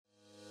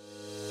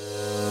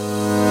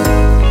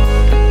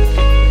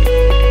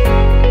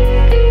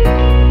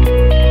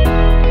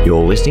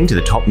listening to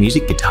the Top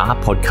Music Guitar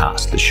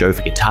Podcast, the show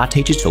for guitar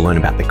teachers to learn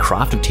about the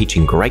craft of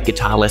teaching great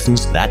guitar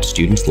lessons that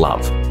students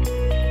love.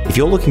 If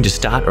you're looking to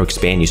start or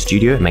expand your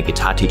studio and make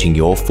guitar teaching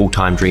your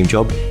full-time dream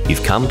job,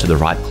 you've come to the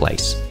right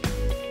place.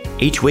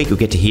 Each week, you'll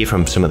get to hear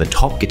from some of the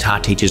top guitar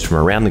teachers from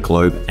around the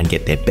globe and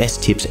get their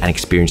best tips and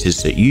experiences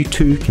so you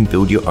too can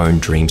build your own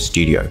dream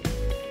studio.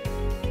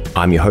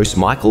 I'm your host,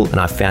 Michael, and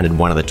I've founded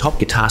one of the top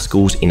guitar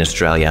schools in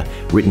Australia,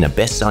 written a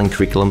best-selling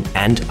curriculum,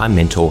 and I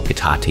mentor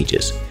guitar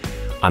teachers.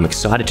 I'm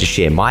excited to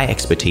share my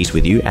expertise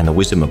with you and the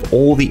wisdom of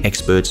all the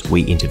experts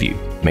we interview.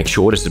 Make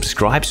sure to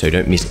subscribe so you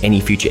don't miss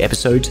any future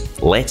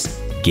episodes. Let's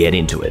get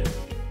into it.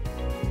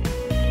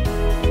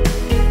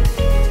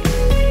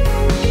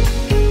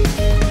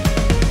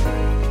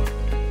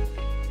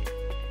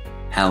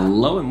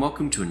 Hello and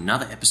welcome to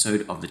another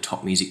episode of the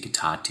Top Music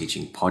Guitar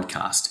Teaching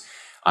Podcast.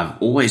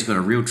 I've always got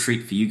a real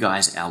treat for you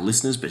guys, our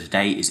listeners, but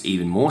today is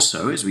even more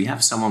so as we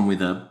have someone with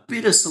a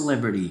bit of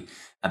celebrity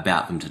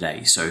about them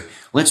today. So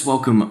let's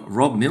welcome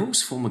Rob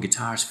Mills, former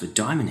guitarist for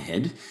Diamond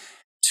Head,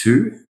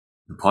 to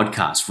the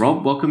podcast.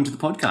 Rob, welcome to the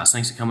podcast.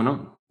 Thanks for coming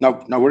on.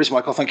 No worries,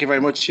 Michael. Thank you very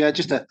much. Yeah,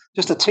 just a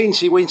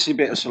teensy-weensy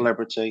bit of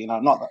celebrity,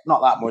 not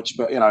that much,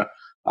 but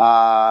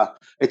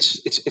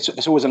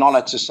it's always an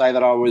honour to say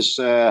that I was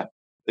the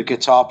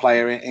guitar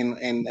player in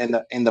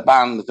the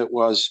band that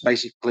was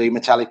basically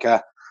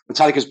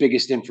Metallica's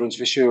biggest influence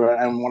for sure,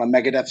 and one of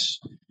Megadeth's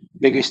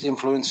biggest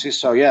influences.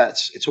 So yeah,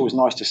 it's always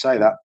nice to say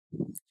that.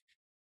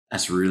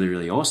 That's really,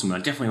 really awesome. I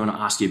definitely want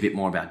to ask you a bit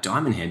more about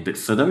Diamond Head, but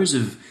for those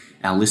of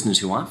our listeners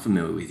who aren't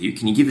familiar with you,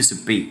 can you give us a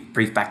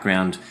brief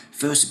background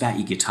first about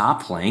your guitar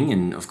playing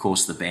and, of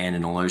course, the band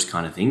and all those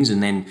kind of things,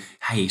 and then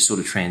how you sort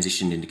of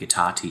transitioned into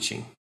guitar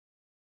teaching?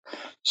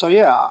 So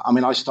yeah, I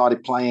mean, I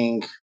started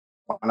playing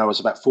when I was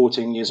about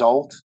 14 years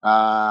old.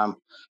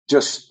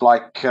 Just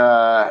like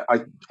I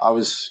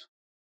was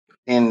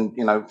in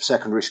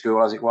secondary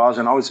school as it was,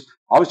 and I was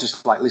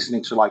just like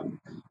listening to like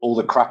all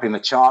the crap in the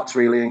charts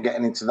really, and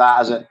getting into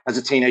that as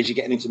a teenager,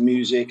 getting into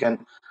music, and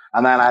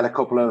then I had a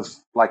couple of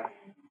like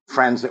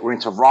friends that were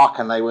into rock,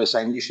 and they were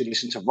saying you should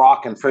listen to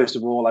rock. And first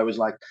of all, I was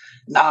like,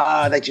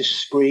 nah, they just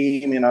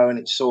scream, and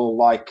it's all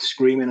like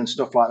screaming and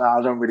stuff like that.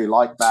 I don't really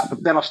like that.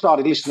 But then I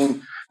started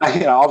listening.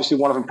 Obviously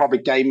one of them probably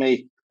gave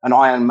me an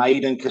Iron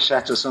Maiden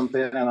cassette or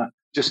something, and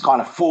just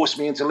kind of forced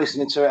me into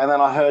listening to it. And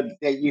then I heard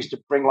they used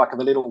to bring like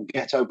the little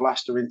ghetto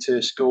blaster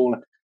into school.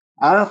 And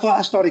I thought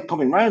I started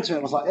coming around to it.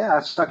 I was like, yeah,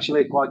 that's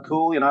actually quite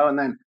cool, And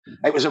then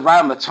it was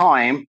around the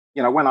time,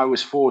 when I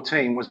was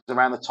 14, was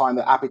around the time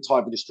that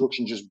Appetite for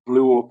Destruction just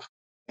blew up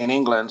in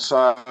England.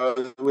 So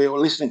we were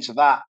listening to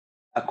that.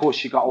 Of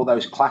course, you got all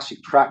those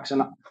classic tracks.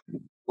 And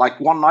like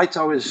one night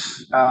I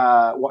was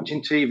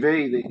watching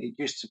TV. It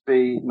used to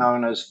be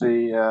known as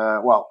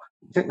I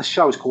think the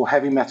show is called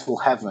Heavy Metal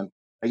Heaven.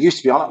 It used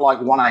to be on at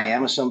like 1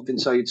 a.m. or something.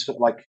 So you'd sort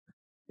of like,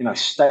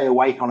 stay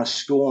awake on a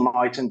school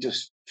night and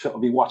just sort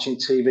of be watching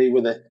TV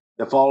with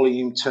the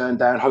volume turned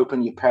down,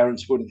 hoping your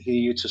parents wouldn't hear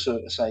you to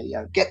sort of say,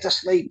 get to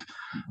sleep.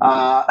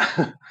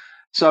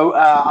 So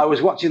I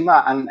was watching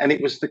that, and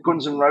it was the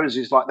Guns N'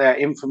 Roses, like their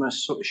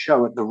infamous sort of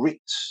show at the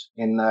Ritz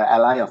in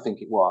LA, I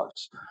think it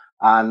was.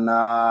 And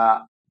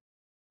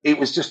it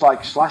was just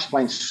like Slash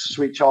playing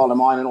Sweet Child of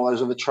Mine and all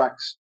those other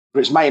tracks.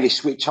 But it's mainly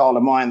Sweet Child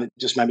of Mine that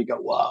just made me go,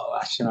 whoa,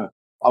 that's,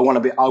 I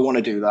want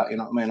to do that. You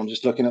know what I mean? I'm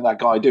just looking at that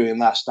guy doing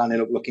that, standing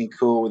up, looking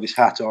cool with his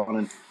hat on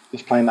and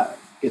just playing that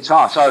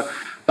guitar. So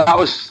that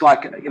was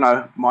like,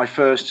 my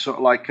first sort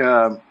of like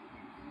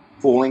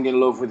falling in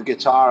love with the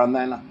guitar. And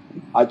then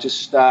I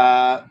just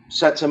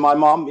said to my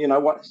mom,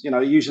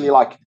 usually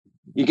like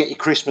you get your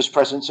Christmas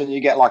presents and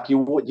you get like your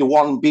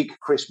one big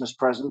Christmas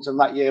present. And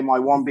that year, my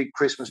one big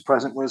Christmas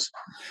present was,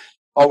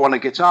 I want a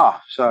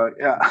guitar. So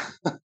yeah.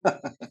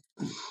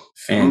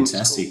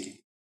 Fantastic.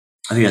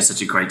 I think that's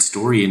such a great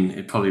story, and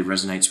it probably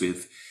resonates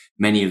with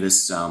many of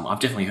us.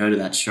 I've definitely heard of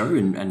that show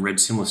and read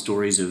similar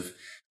stories of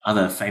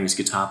other famous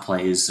guitar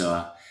players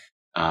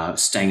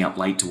staying up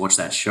late to watch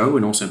that show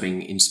and also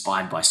being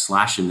inspired by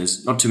Slash. And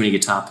there's not too many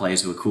guitar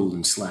players who are cooler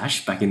than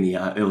Slash back in the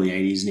early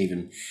 80s and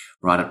even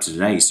right up to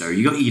today. So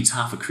you got your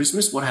guitar for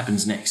Christmas. What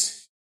happens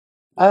next?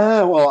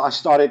 Well, I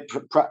started,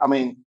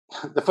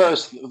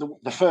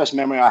 the first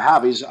memory I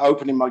have is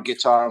opening my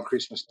guitar on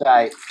Christmas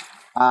Day.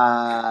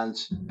 And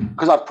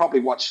because I've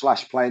probably watched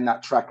Slash playing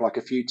that track like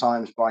a few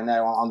times by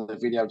now on the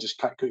video, just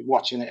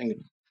watching it,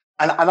 and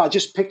I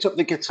just picked up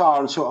the guitar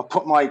and sort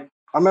of I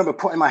remember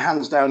putting my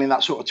hands down in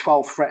that sort of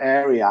 12th fret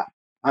area,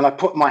 and I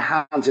put my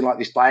hands in like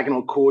this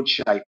diagonal chord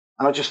shape,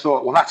 and I just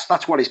thought, well,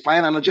 that's what he's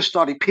playing, and I just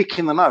started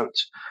picking the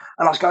notes,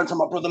 and I was going to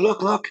my brother,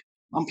 look,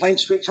 I'm playing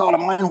Sweet Child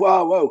of Mine,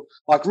 whoa,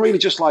 like really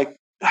just like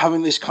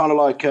having this kind of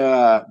like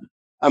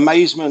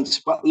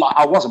amazement, but like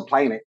I wasn't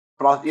playing it,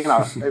 but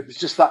it was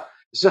just that.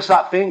 It's just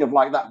that thing of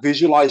like that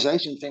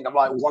visualization thing of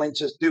like wanting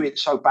to do it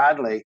so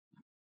badly.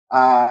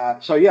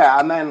 So yeah,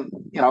 and then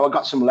I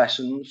got some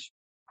lessons.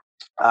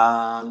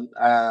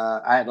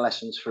 I had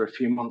lessons for a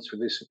few months with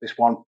this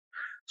one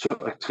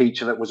sort of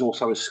teacher that was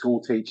also a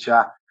school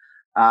teacher,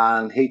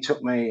 and he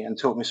took me and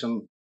taught me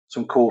some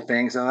cool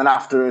things. And then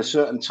after a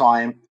certain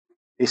time,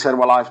 he said,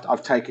 well,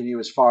 I've taken you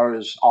as far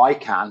as I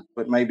can,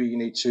 but maybe you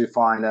need to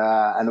find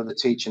another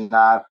teacher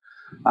now.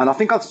 And I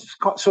think I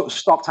sort of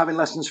stopped having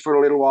lessons for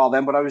a little while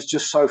then, but I was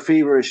just so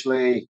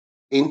feverishly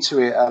into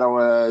it that I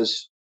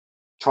was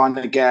trying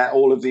to get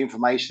all of the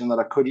information that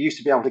I could. I used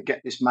to be able to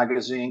get this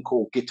magazine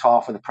called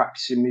Guitar for the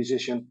Practicing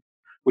Musician,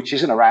 which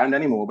isn't around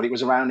anymore, but it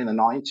was around in the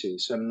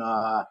 90s and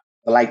the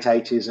late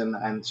 80s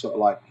and sort of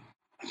like,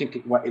 I think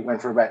it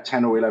went for about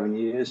 10 or 11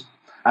 years.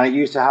 And it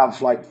used to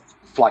have like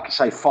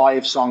say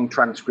 5 song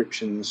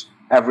transcriptions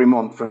every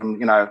month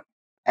from,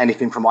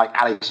 anything from like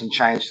Alice in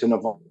Chains to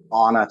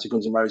Nirvana to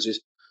Guns N'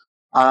 Roses.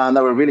 And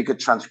there were really good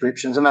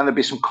transcriptions. And then there'd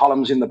be some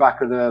columns in the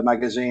back of the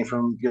magazine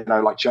from,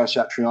 like Joe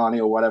Satriani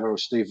or whatever, or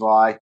Steve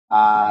Vai,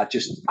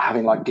 just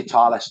having like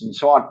guitar lessons.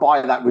 So I'd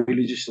buy that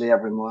religiously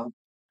every month.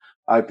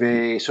 I'd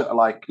be sort of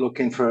like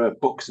looking for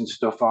books and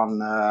stuff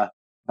on.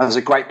 There's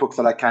a great book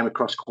that I came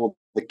across called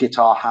The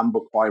Guitar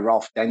Handbook by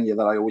Ralph Denyer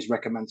that I always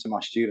recommend to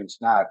my students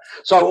now.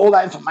 So all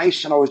that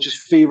information, I was just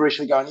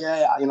feverishly going,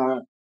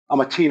 I'm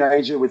a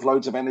teenager with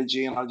loads of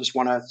energy and I just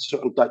want to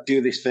sort of like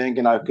do this thing,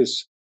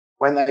 because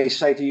when they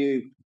say to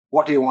you,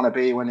 what do you want to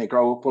be when you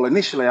grow up? Well,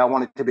 initially I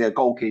wanted to be a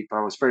goalkeeper.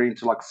 I was very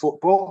into like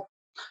football,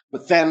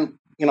 but then,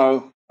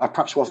 I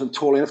perhaps wasn't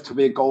tall enough to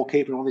be a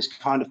goalkeeper and all this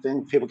kind of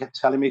thing. People kept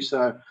telling me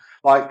so.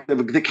 Like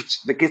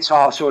the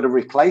guitar sort of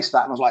replaced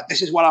that. And I was like,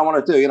 this is what I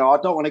want to do. I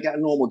don't want to get a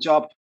normal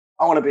job.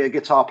 I want to be a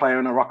guitar player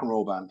in a rock and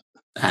roll band.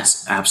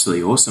 That's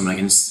absolutely awesome. I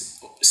can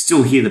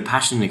still hear the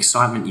passion and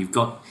excitement you've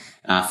got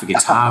for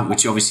guitar,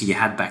 which obviously you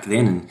had back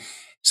then. And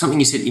something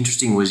you said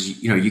interesting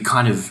was, you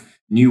kind of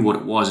knew what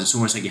it was. It's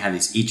almost like you had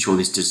this itch or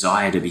this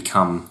desire to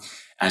become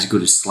as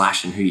good as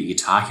Slash and who your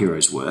guitar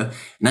heroes were.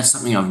 And that's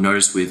something I've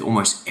noticed with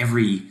almost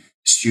every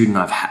student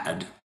I've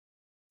had.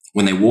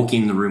 When they walk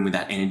in the room with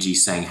that energy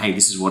saying, hey,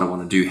 this is what I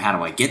want to do, how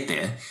do I get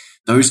there?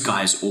 Those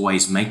guys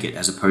always make it,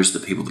 as opposed to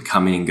the people that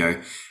come in and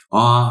go,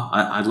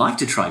 I'd like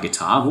to try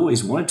guitar. I've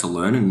always wanted to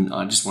learn and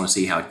I just want to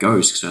see how it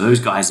goes. So those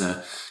guys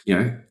are,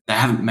 they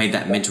haven't made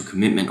that mental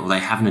commitment or they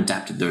haven't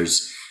adapted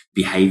those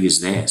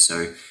behaviors there.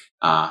 So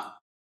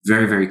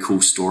very, very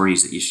cool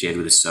stories that you shared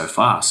with us so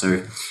far.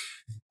 So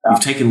you've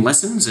taken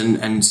lessons and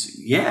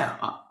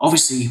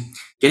obviously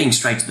getting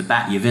straight to the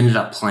bat, you've ended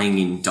up playing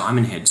in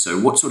Diamond Head. So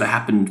what sort of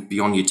happened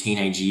beyond your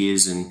teenage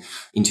years and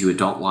into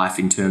adult life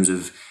in terms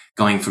of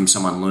going from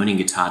someone learning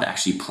guitar to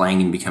actually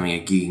playing and becoming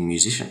a gigging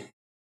musician?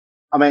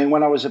 I mean,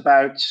 I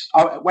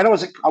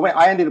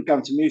ended up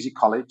going to music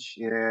college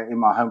in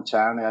my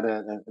hometown. I had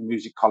a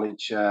music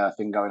college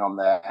thing going on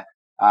there.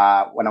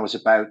 When I was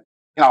about,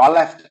 I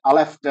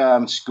left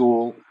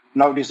school,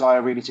 no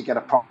desire really to get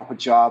a proper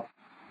job.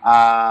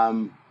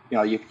 You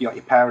got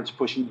your parents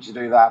pushing you to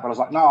do that, but I was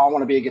like, no, I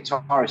want to be a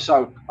guitarist.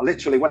 So I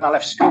literally, when I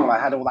left school, I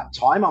had all that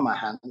time on my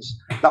hands.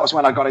 That was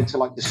when I got into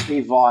like the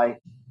Steve Vai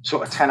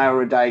sort of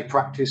 10-hour-a-day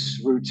practice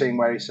routine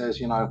where he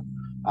says,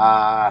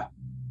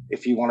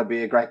 if you want to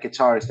be a great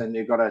guitarist, then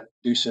you've got to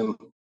do some,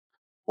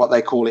 what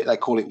they call it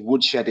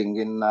woodshedding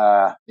in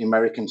the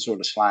American sort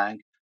of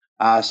slang.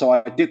 So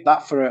I did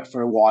that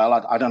for a while.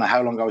 I don't know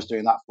how long I was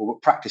doing that for,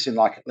 but practicing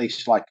like at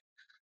least like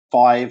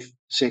 5,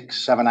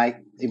 6, 7, 8,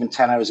 even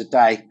 10 hours a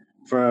day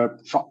for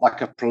like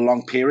a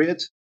prolonged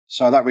period.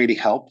 So that really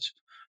helped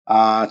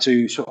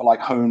to sort of like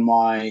hone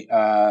my,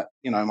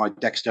 my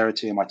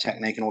dexterity and my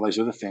technique and all those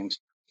other things.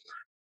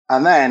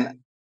 And then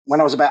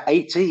when I was about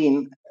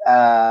 18,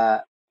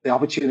 the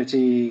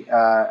opportunity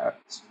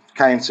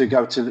came to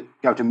go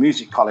to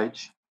music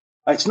college.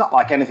 It's not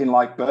like anything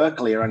like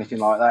Berkeley or anything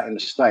like that in the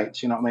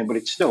States, you know what I mean? But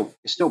it's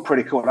still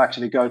pretty cool to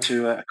actually go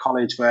to a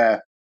college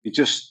where you're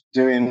just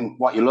doing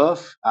what you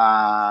love,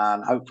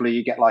 and hopefully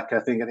you get like a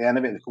thing at the end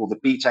of it. They call the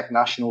BTEC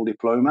National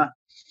Diploma,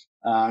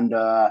 and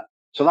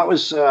so that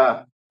was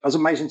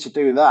amazing to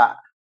do that.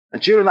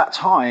 And during that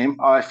time,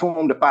 I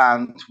formed a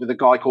band with a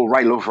guy called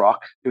Ray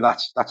Loverock, who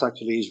that's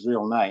actually his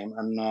real name,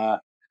 and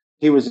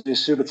he was this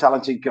super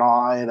talented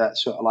guy that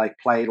sort of like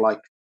played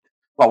like,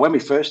 well, when we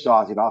first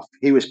started off,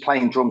 he was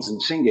playing drums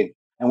and singing,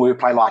 and we would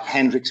play like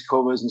Hendrix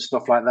covers and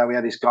stuff like that. We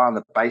had this guy on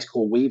the bass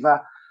called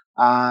Weaver,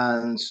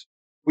 and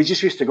we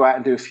just used to go out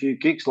and do a few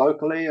gigs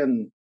locally.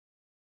 And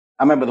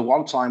I remember the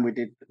one time we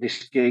did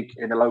this gig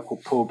in a local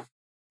pub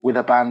with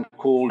a band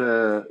called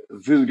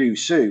Voodoo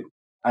Sue.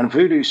 And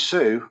Voodoo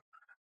Sue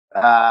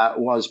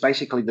was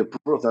basically the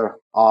brother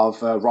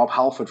of Rob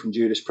Halford from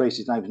Judas Priest.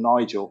 His name's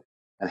Nigel.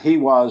 And he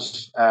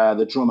was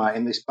the drummer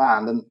in this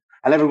band. And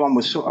everyone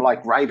was sort of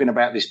like raving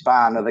about this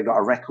band, or they got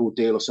a record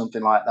deal or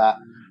something like that.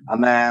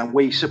 And then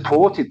we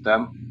supported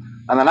them.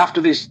 And then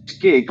after this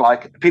gig,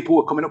 like people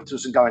were coming up to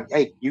us and going,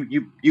 "Hey,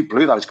 you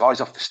blew those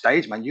guys off the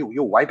stage, man.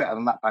 You're way better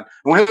than that band."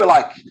 And we were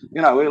like,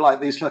 we were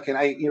like these fucking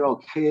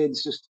 8-year-old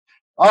kids, just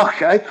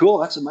okay, cool,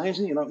 that's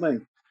amazing. You know what I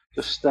mean?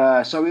 Just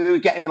so we were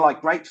getting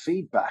like great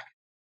feedback.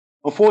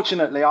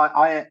 Unfortunately,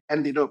 I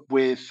ended up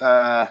with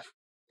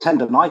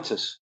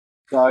tendonitis.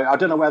 So I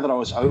don't know whether I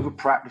was over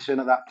practicing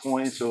at that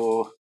point,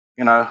 or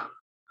whether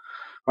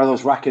I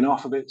was racking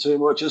off a bit too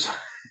much.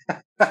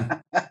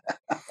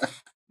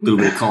 A little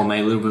bit of column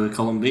A, a little bit of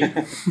column B.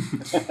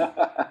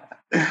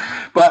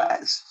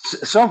 But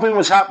something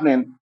was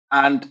happening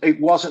and it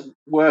wasn't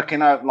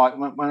working out. Like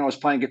when I was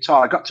playing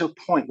guitar, I got to a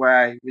point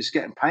where it was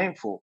getting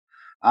painful.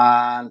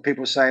 And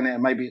people were saying that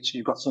maybe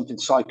you've got something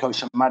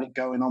psychosomatic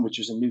going on, which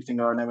is a new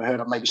thing I never heard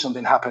of. Maybe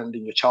something happened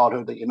in your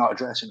childhood that you're not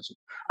addressing.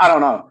 I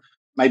don't know.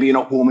 Maybe you're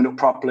not warming up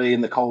properly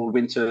in the cold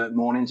winter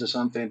mornings or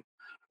something.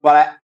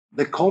 But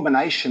the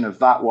culmination of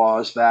that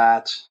was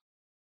that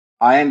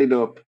I ended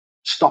up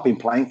stopping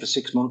playing for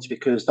 6 months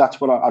because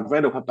that's what I'd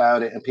read up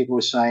about it. And people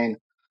were saying,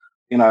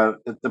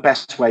 the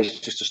best way is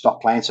just to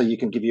stop playing so you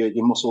can give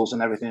your muscles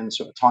and everything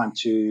sort of time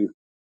to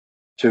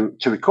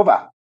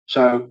recover.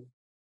 So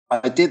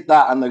I did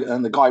that,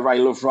 and the guy Ray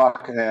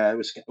Loverock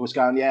was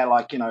going,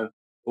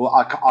 well,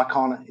 I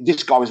can't.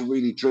 This guy was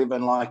really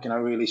driven,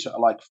 really sort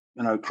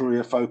of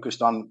career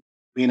focused on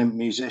being a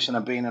musician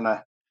and being in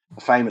a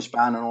famous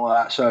band and all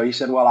that. So he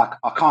said, well,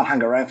 I can't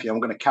hang around for you. I'm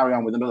going to carry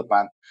on with another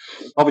band.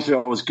 Obviously,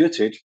 I was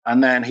gutted,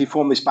 and then he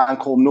formed this band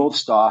called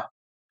North-Star.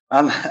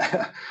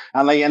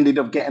 And they ended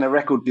up getting a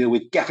record deal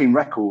with Geffen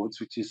Records,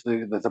 which is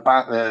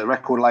the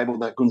record label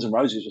that Guns N'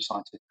 Roses was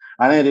signed to.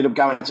 And they ended up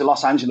going to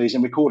Los Angeles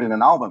and recording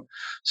an album.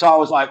 So I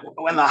was like,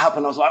 when that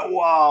happened, I was like,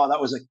 wow, that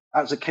was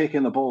a kick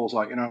in the balls,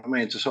 you know what I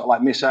mean, to sort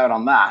of miss out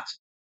on that.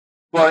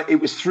 But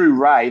it was through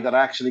Ray that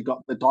I actually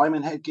got the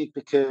Diamond Head gig,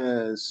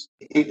 because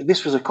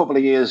this was a couple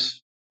of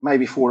years,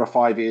 maybe 4 or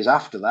 5 years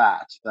after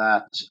that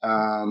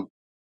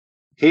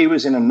he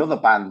was in another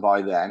band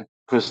by then,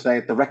 because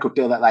the record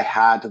deal that they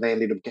had, they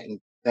ended up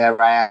getting their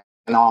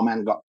A&R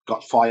man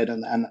got fired,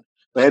 and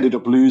they ended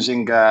up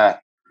losing the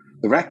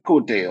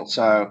record deal.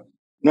 So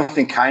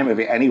nothing came of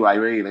it anyway,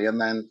 really. And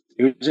then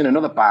he was in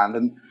another band,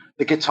 and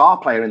the guitar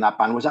player in that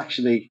band was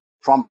actually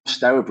from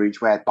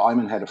Stourbridge, where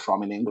Diamond Head are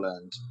from in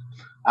England.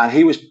 And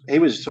he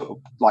was sort of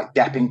like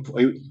depping.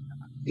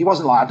 He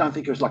wasn't I don't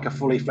think he was like a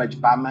fully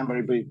fledged band member,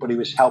 but he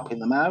was helping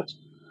them out.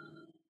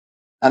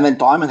 And then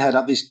Diamond Head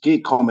had this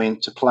gig coming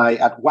to play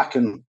at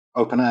Wacken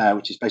Open Air,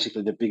 which is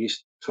basically the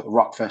biggest sort of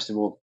rock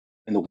festival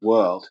in the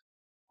world.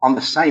 On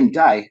the same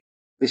day,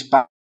 this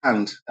band,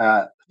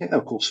 I think they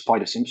were called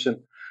Spider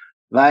Simpson,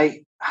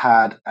 they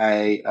had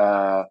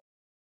a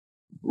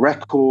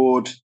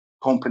record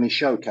company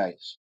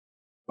showcase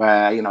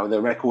where,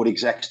 the record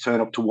execs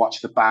turn up to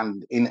watch the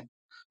band in,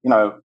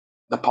 with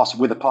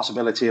the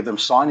possibility of them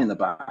signing the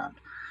band.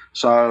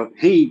 So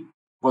he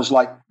was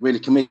really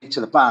committed to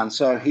the band.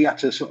 So he had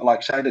to sort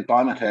of say to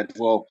Diamond Head,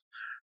 well,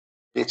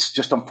 it's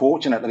just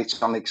unfortunate that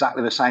it's on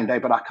exactly the same day,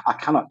 but I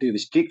cannot do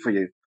this gig for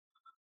you.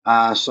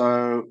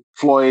 So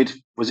Floyd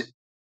was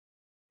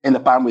in the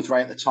band with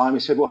Ray at the time. He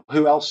said, well,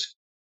 who else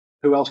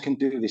can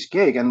do this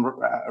gig? And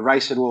Ray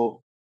said,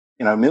 well,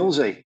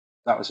 Millsy.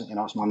 That was,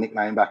 it's my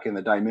nickname back in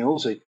the day,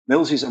 Millsy.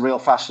 Millsy's a real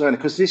fast learner,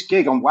 because this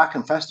gig on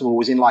Wacken Festival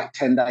was in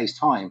 10 days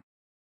time.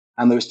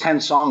 And there was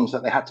 10 songs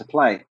that they had to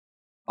play.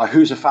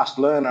 Who's a fast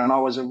learner? And I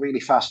was a really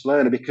fast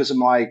learner because of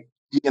my,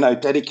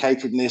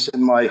 dedicatedness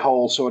and my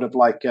whole sort of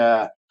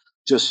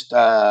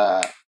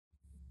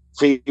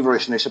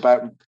feverishness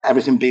about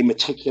everything being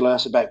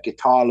meticulous, about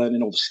guitar,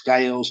 learning all the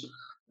scales,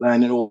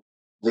 learning all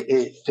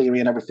the theory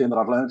and everything that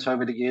I've learned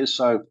over the years.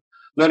 So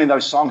learning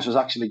those songs was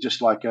actually just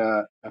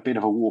a bit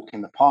of a walk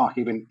in the park,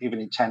 even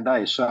in 10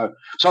 days. So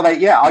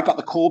I got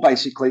the call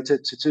basically to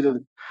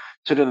the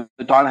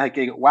Diamond Head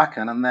gig at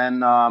Wacken. And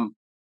then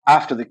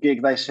after the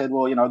gig, they said,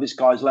 well, this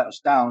guy's let us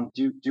down.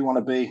 Do you want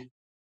to be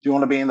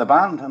in the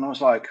band? And I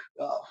was like,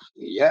 oh,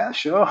 yeah,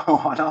 sure.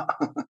 Why not?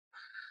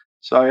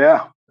 So,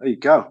 yeah, there you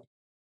go.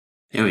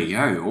 There we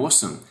go.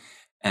 Awesome.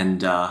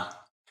 And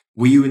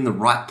were you in the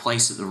right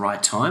place at the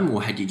right time,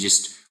 or had you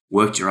just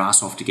worked your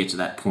ass off to get to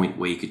that point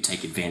where you could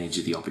take advantage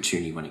of the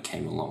opportunity when it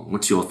came along?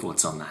 What's your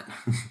thoughts on that?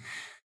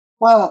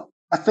 Well,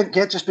 I think,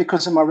 just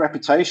because of my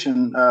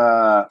reputation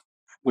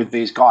with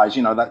these guys,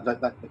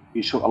 that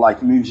you sort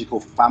of musical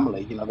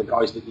family, the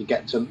guys that you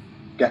get to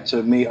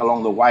meet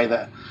along the way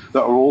that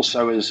are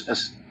also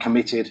as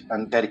committed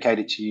and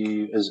dedicated to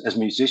you as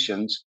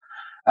musicians.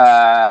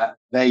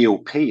 They're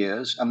your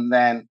peers, and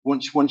then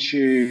once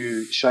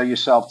you show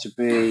yourself to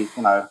be,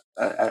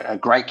 a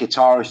great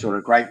guitarist or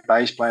a great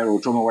bass player or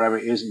drummer, whatever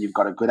it is, and you've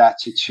got a good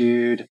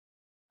attitude,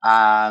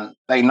 and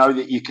they know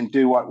that you can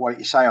do what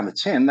you say on the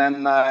tin,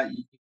 then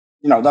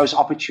those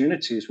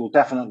opportunities will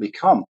definitely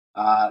come.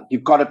 You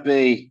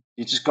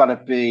just got to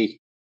be,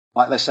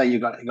 like they say, you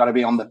got to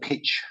be on the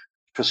pitch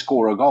to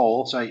score a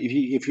goal. So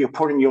if you're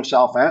putting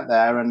yourself out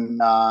there and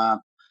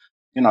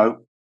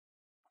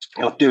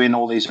you're doing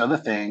all these other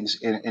things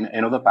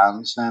in other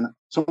bands, then at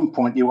some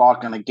point you're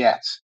going to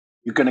get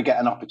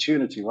an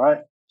opportunity, right?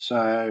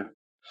 So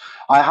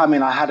I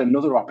had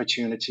another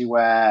opportunity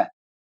where,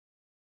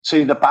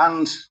 see, the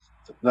band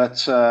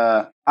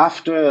that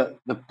after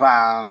the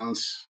band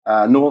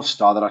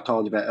North-Star that I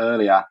told you about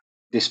earlier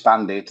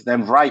disbanded,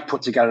 then Ray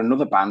put together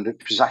another band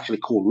which was actually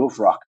called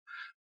Loverock.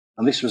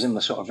 And this was in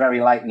the sort of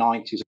very late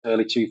 90s,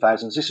 early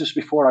 2000s. This was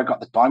before I got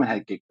the Diamond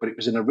Head gig, but it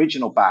was an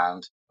original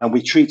band, and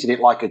we treated it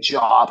like a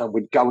job. And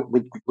we'd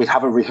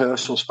have a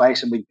rehearsal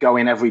space, and we'd go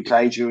in every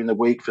day during the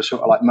week for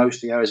sort of most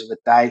of the hours of the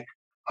day,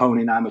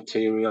 honing our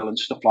material and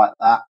stuff like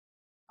that.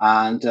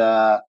 And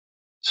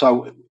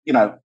so,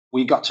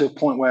 we got to a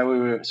point where we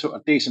were sort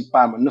of a decent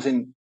band, but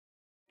nothing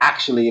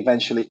actually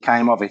eventually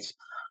came of it.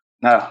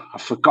 No, I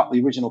forgot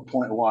the original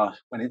point of why I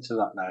went into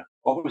that now.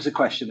 What was the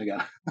question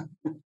again?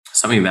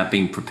 Something about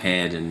being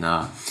prepared and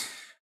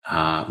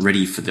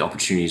ready for the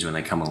opportunities when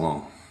they come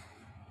along.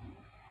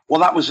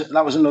 Well, that was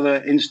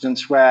another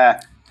instance where,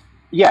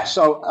 yeah.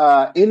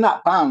 So in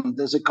that band,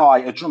 there's a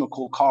drummer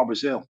called Carl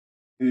Brazil,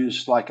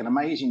 who's like an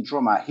amazing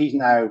drummer.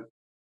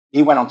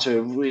 He went on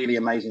to really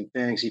amazing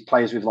things. He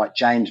plays with like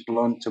James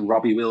Blunt and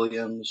Robbie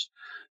Williams,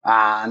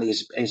 and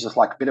he's just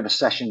like a bit of a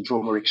session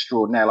drummer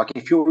extraordinaire. Like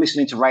if you're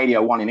listening to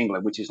Radio One in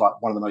England, which is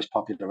like one of the most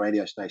popular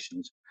radio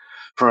stations,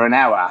 for an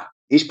hour,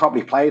 he's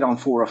probably played on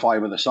 4 or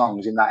 5 of the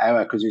songs in that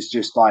hour because he's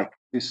just like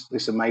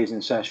this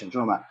amazing session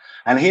drummer.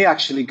 And he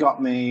actually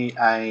got me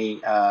a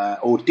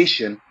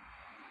audition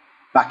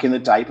back in the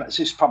day, but this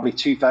is probably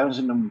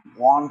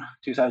 2001,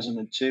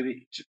 2002.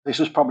 This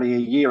was probably a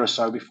year or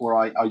so before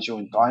I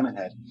joined Diamond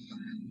Head.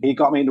 He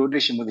got me an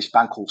audition with this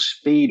band called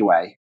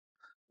Speedway,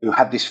 who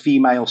had this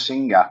female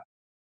singer.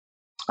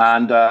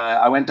 And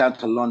I went down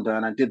to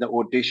London and did the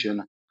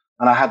audition,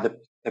 and I had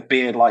the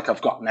beard like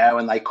I've got now.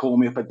 And they called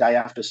me up a day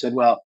after, said,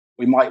 "Well,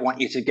 we might want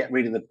you to get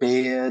rid of the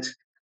beard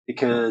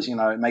because we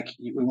want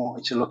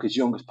you to look as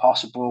young as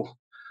possible."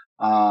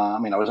 I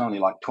mean, I was only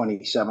like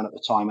 27 at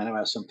the time anyway,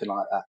 or something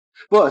like that.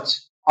 But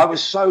I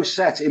was so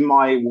set in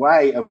my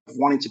way of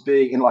wanting to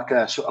be in like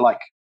a sort of like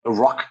a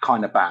rock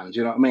kind of band.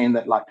 You know what I mean?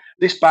 That like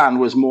this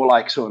band was more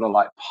like sort of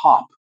like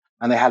pop,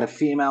 and they had a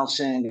female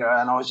singer,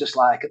 and I was just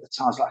like, at the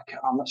time, I was like,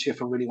 I'm not sure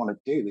if I really want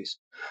to do this.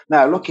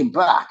 Now, looking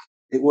back,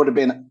 it would have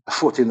been a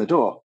foot in the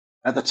door.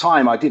 At the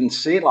time, I didn't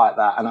see it like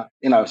that,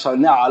 and so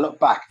now I look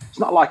back, it's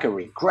not like a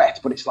regret,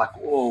 but it's like,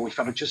 oh, if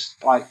I'd have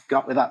just like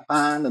got with that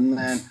band, and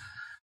then.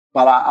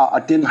 But I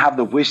didn't have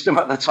the wisdom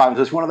at the time.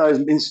 There's one of those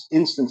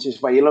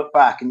instances where you look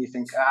back and you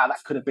think,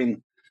 that could have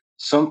been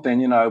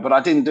something, but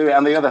I didn't do it.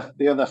 And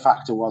the other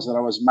factor was that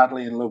I was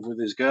madly in love with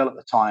this girl at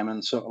the time,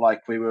 and sort of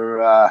like we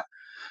were,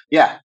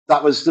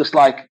 that was just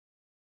like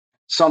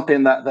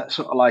something that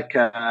sort of like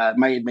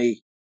made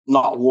me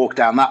not walk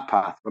down that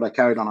path, but I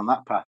carried on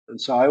that path. And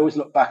so I always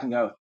look back and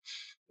go,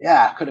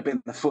 I could have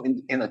been the foot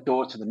in the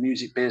door to the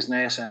music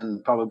business,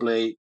 and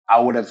probably I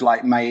would have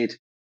like made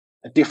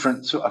a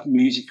different sort of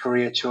music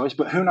career choice,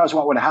 but who knows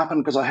what would have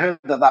happened, because I heard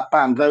that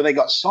band, though they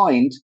got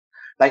signed,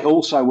 they had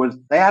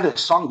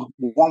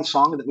one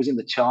song that was in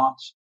the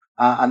charts,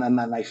 and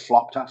then they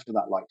flopped after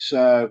that. Like,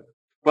 so,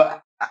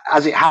 but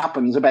as it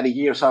happens, about a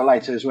year or so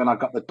later is when I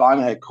got the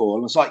Diamond Head call,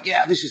 and it's like,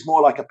 this is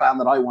more like a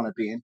band that I want to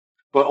be in,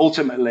 but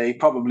ultimately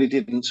probably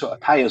didn't sort of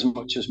pay as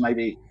much as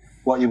maybe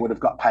what you would have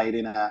got paid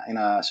in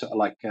a sort of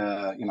like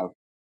a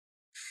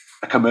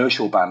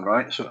commercial band,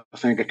 right? So I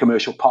think a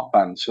commercial pop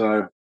band.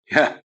 So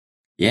yeah.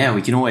 Yeah,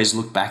 we can always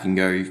look back and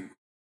go,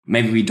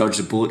 maybe we dodged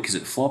a bullet because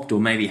it flopped, or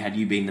maybe had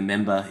you been the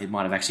member, it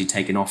might have actually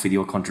taken off with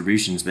your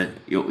contributions. But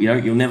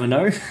you'll never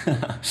know.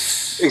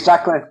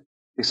 Exactly.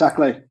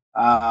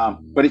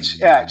 But it's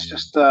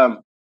just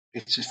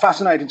it's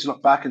fascinating to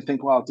look back and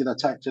think, well, did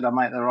I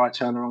make the right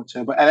turn or wrong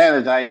turn? But at the end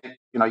of the day,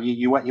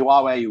 you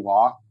are where you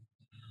are.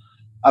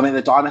 I mean,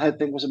 the Diamond Head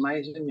thing was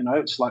amazing.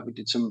 It's like we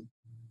did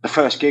the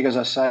first gig, as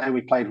I say,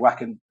 we played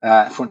Wacken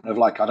in front of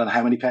like, I don't know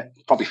how many,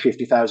 probably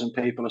 50,000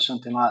 people or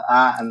something like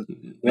that. And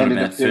we ended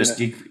up doing first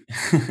gig.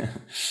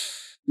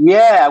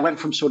 I went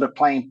from sort of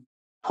playing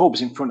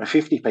pubs in front of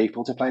 50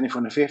 people to playing in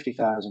front of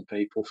 50,000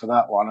 people for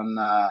that one. And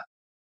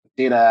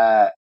did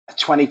a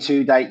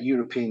 22-date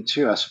European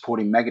tour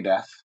supporting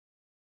Megadeth.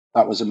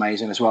 That was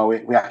amazing as well.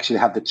 We actually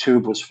had the tour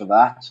bus for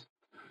that.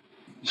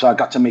 So I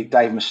got to meet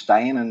Dave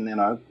Mustaine,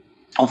 and,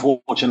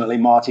 unfortunately,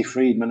 Marty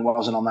Friedman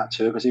wasn't on that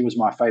tour because he was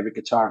my favorite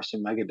guitarist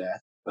in Megadeth.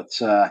 But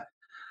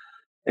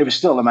it was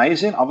still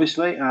amazing,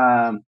 obviously.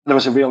 There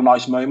was a real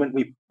nice moment.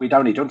 We'd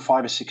only done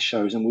 5 or 6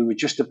 shows, and we were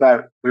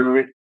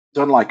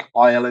done like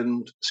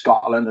Ireland,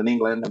 Scotland, and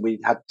England. And we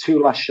had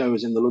 2 last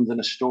shows in the London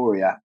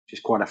Astoria, which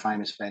is quite a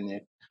famous venue,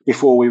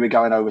 before we were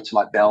going over to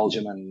like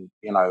Belgium and,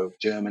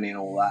 Germany and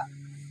all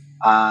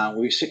that.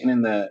 We were sitting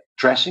in the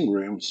dressing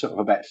room sort of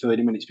about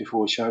 30 minutes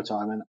before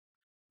showtime, and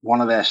one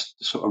of their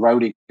sort of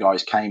roadie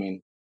guys came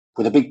in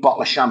with a big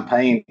bottle of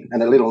champagne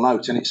and a little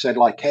note, and it said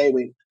like, "Hey,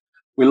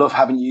 we love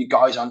having you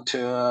guys on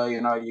tour.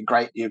 You're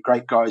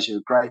great guys. You're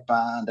a great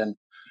band, and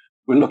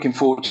we're looking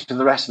forward to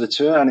the rest of the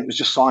tour." And it was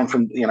just signed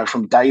from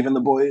from Dave and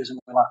the boys, and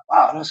we're like,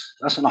 "Wow,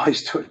 that's a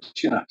nice touch,"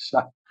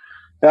 So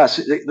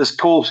there's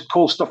cool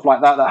stuff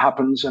like that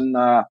happens, and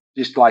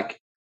just like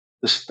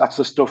that's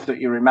the stuff that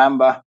you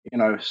remember,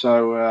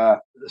 So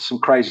there's some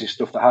crazy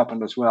stuff that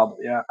happened as well.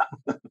 But yeah.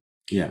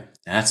 Yeah,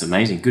 that's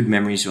amazing. Good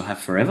memories you'll have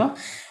forever.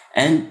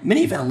 And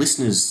many of our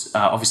listeners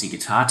are obviously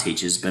guitar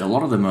teachers, but a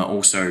lot of them are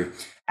also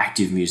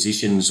active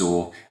musicians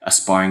or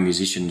aspiring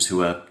musicians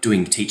who are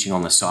doing teaching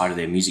on the side of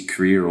their music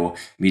career or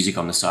music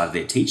on the side of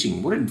their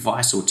teaching. What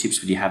advice or tips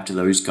would you have to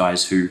those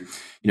guys who,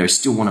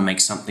 still want to make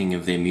something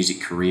of their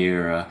music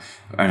career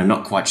and are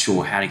not quite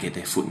sure how to get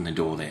their foot in the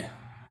door there?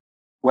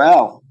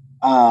 Well,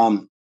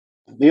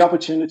 the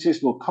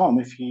opportunities will come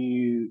if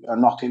you are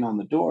knocking on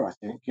the door. I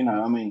think,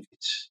 I mean,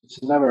 it's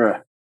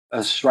never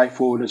as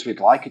straightforward as we'd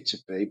like it to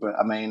be. But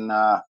I mean,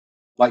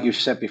 like you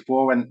said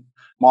before, when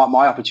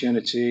my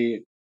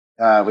opportunity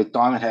with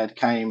Diamond Head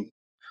came,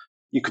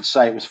 you could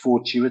say it was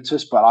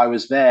fortuitous, but I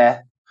was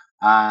there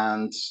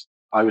and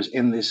I was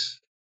in this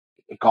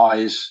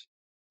guy's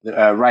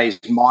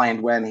raised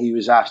mind when he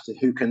was asked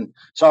who can.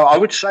 So I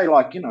would say,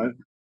 like,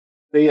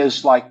 be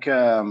as like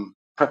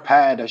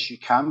prepared as you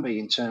can be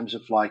in terms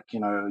of, like,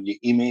 your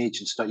image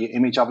and stuff. Your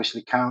image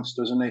obviously counts,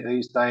 doesn't it,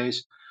 these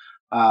days?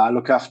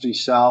 Look after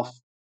yourself.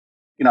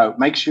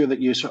 Make sure that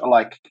you sort of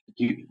like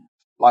you.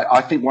 Like,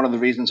 I think one of the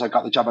reasons I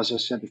got the job, as I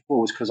said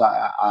before, was because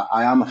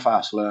I am a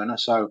fast learner.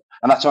 So,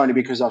 and that's only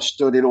because I've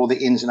studied all the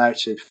ins and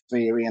outs of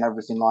theory and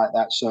everything like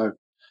that. So,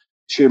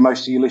 sure,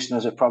 most of your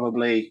listeners are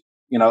probably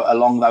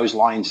along those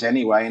lines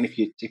anyway. And if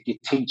you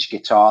teach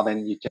guitar,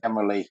 then you're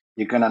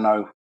going to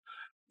know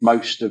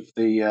most of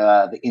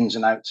the ins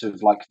and outs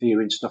of, like,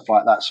 theory and stuff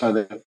like that. So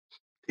that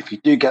if you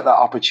do get that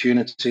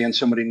opportunity and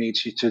somebody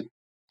needs you to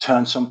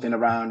turn something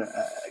around at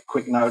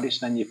quick notice,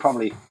 then you're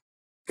probably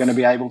going to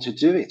be able to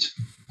do it.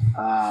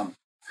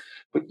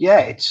 But yeah,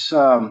 it's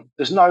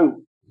there's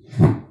no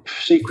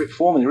secret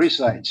formula, is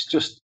there? It's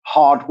just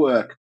hard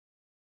work,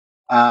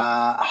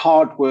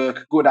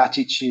 good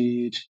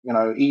attitude,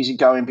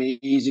 easygoing, be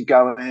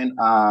easygoing,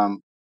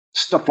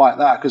 stuff like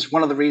that. Because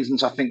one of the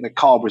reasons I think that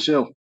Carl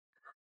Brazil,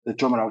 the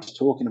drummer I was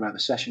talking about, the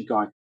session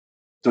guy,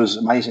 does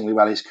amazingly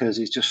well is because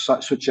he's just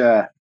such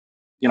a,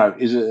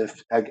 is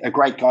a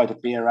great guy to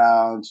be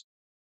around.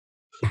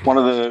 One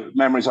of the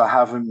memories I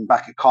have him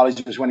back at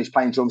college was when he's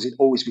playing drums, he'd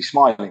always be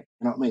smiling.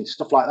 You know what I mean?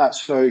 Stuff like that.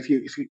 So if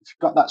you've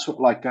got that sort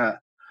of like that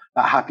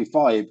happy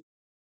vibe,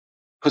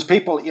 because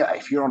people, yeah,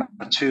 if you're on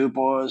a tour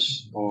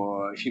bus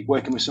or if you're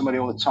working with somebody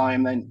all the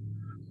time, then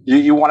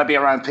you want to be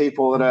around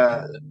people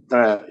that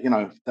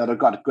have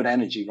got good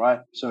energy, right?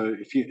 So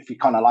if you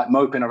kind of like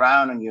moping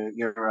around and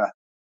you're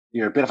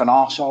a bit of an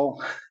arsehole,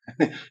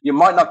 you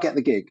might not get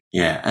the gig.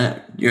 Yeah,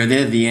 and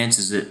they're the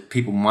answers that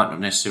people might not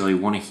necessarily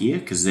want to hear,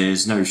 because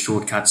there's no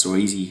shortcuts or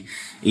easy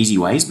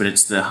ways, but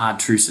it's the hard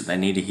truths that they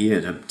need to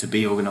hear to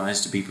be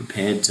organised, to be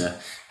prepared, to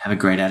have a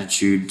great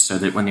attitude, so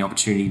that when the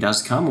opportunity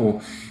does come,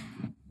 or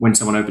when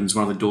someone opens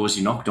one of the doors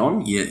you knocked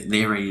on,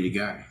 they're ready to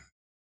go.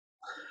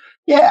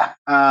 Yeah,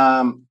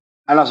 and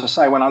as I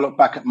say, when I look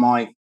back at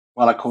my,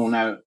 what I call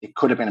now, it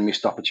could have been a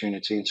missed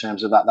opportunity in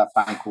terms of that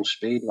Bancourt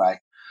Speedway.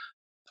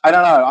 I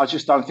don't know. I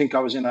just don't think I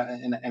was in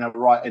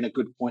a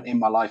good point in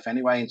my life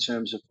anyway, in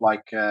terms of,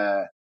 like,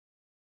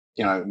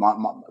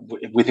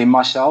 within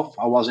myself.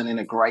 I wasn't in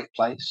a great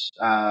place.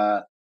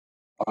 I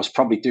was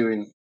probably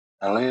doing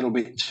a little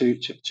bit too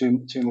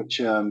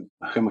much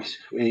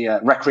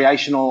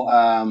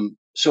recreational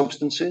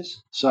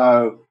substances.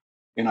 So,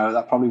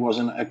 that probably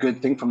wasn't a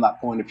good thing from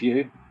that point of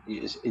view.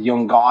 He's a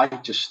young guy,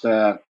 just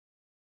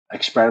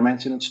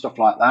experimenting and stuff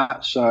like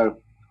that.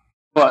 So,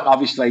 but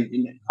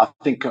obviously, I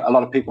think a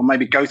lot of people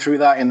maybe go through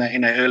that in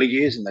their early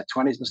years, in their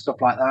 20s and stuff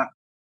like that.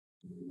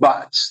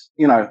 But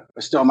I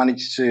still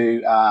managed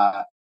to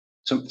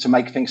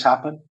make things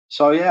happen.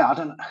 So yeah, I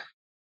don't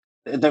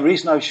know. There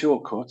is no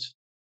shortcut.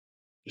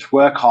 Just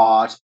work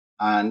hard,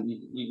 and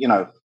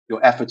your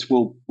efforts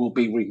will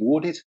be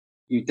rewarded.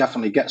 You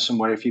definitely get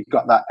somewhere if you've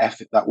got that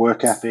ethic, that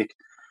work ethic.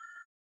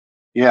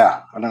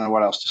 Yeah, I don't know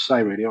what else to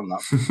say really on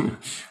that.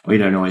 We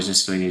don't always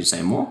necessarily need to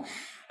say more.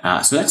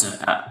 So that's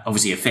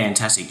obviously a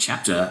fantastic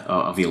chapter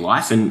of your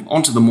life. And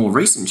onto the more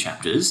recent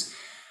chapters,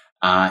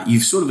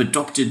 you've sort of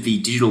adopted the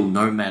digital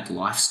nomad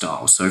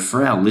lifestyle. So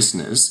for our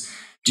listeners,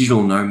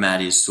 digital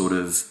nomad is sort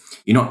of,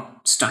 you're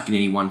not stuck in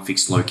any one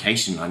fixed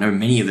location. I know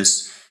many of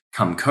us,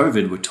 come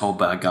COVID, were told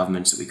by our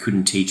governments that we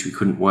couldn't teach, we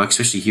couldn't work,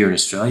 especially here in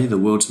Australia, the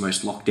world's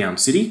most locked down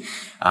city.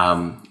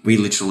 We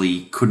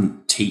literally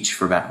couldn't teach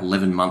for about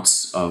 11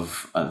 months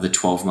of the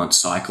 12-month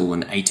cycle,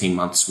 and 18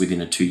 months within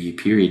a 2-year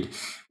period.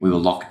 We were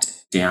locked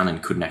down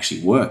and couldn't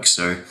actually work.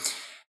 So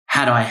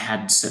had I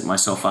had set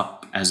myself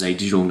up as a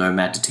digital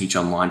nomad to teach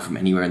online from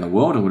anywhere in the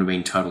world, I would have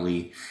been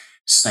totally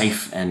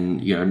safe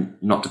and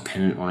not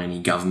dependent on any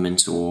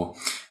government or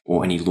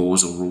any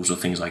laws or rules or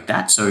things like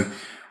that. So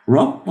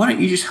Rob, why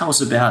don't you just tell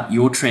us about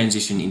your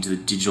transition into the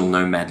digital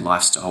nomad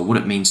lifestyle, what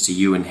it means to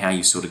you and how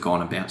you've sort of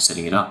gone about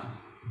setting it up?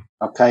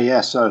 Okay,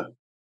 yeah. So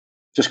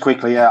just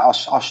quickly,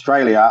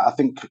 Australia, I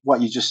think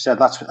what you just said,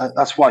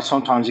 that's why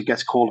sometimes it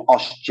gets called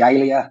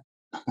Australia.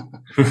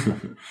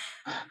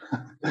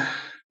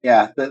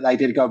 Yeah, they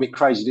did go a bit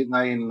crazy, didn't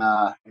they, in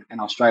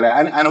Australia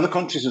and other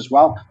countries as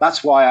well.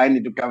 That's why I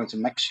ended up going to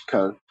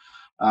Mexico.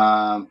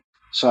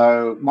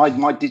 So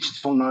my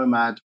digital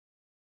nomad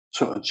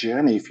sort of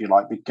journey, if you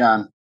like,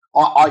 began.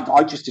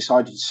 I just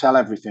decided to sell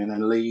everything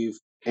and leave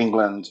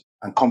England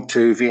and come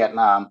to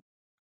Vietnam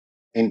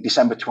in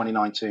December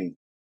 2019,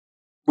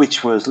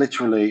 which was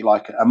literally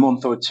like a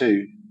month or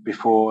two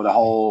before the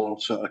whole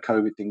sort of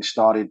COVID thing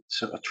started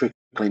sort of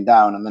trickling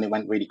down, and then it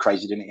went really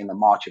crazy, didn't it, in the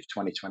March of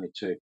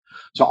 2022.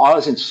 So I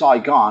was in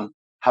Saigon,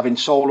 having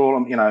sold all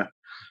of,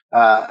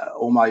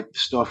 all my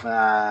stuff,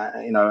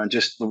 and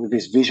just with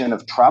this vision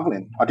of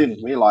traveling. I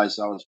didn't realize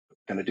I was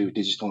going to do a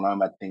digital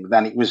nomad thing.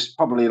 Then it was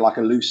probably like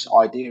a loose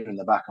idea in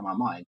the back of my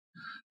mind.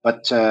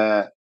 But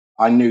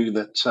I knew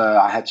that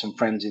I had some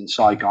friends in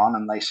Saigon,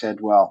 and they said,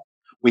 well,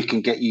 we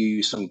can get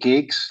you some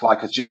gigs, like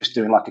I was just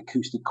doing like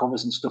acoustic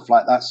covers and stuff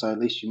like that. So at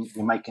least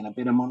you're making a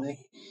bit of money.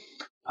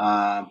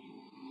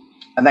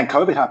 And then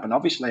COVID happened,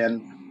 obviously.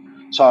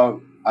 And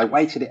so I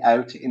waited it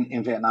out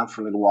in Vietnam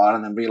for a little while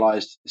and then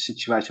realized the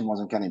situation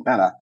wasn't getting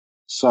better.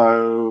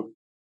 So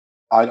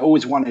I'd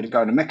always wanted to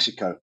go to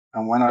Mexico.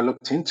 And when I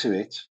looked into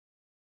it,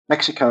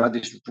 Mexico had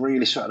this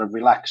really sort of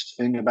relaxed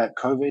thing about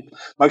COVID.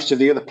 Most of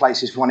the other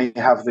places want you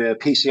to have the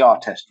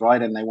PCR test,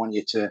 right? And they want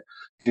you to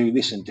do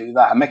this and do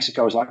that. And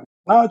Mexico was like,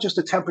 no, just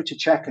a temperature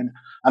check. And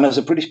as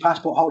a British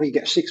passport holder, you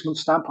get a 6-month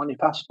stamp on your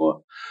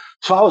passport.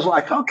 So I was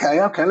like,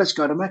 okay, let's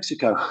go to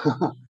Mexico.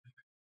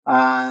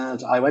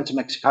 And I went to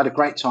Mexico, had a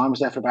great time. I was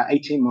there for about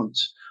 18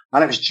 months.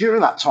 And it was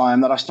during that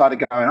time that I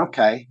started going,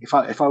 okay, if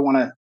I want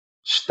to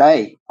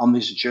stay on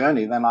this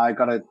journey, then I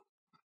got to,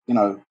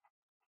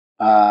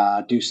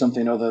 do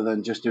something other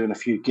than just doing a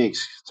few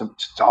gigs to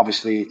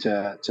obviously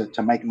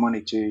to make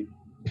money to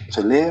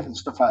live and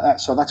stuff like that.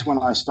 So that's when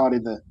I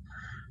started the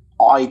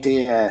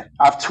idea.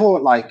 I've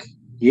taught like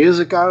years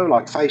ago,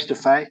 like face to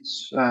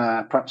face,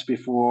 perhaps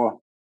before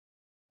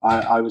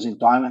I was in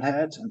Diamond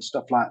Head and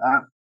stuff like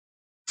that.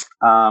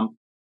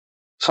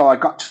 So I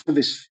got to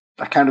this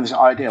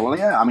idea. Well,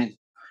 yeah, I mean,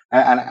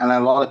 and a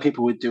lot of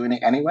people were doing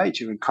it anyway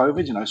during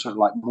COVID. Sort of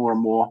like more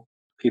and more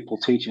people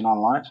teaching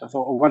online. So I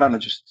thought, well, why don't I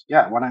just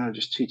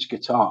teach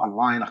guitar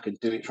online? I could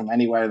do it from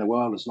anywhere in the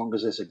world as long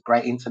as there's a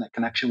great internet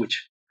connection,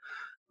 which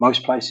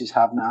most places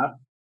have now.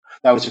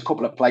 There was a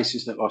couple of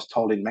places that I was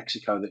told in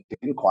Mexico that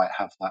didn't quite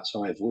have that,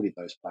 so I avoided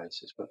those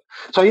places. But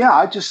so yeah,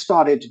 I just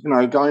started,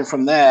 going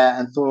from there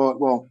and thought,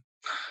 well,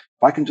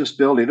 if I can just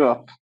build it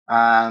up,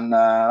 and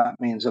that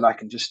means that I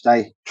can just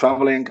stay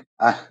traveling.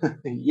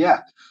 Yeah,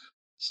 it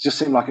just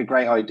seemed like a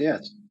great idea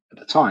at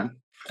the time.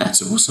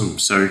 That's awesome.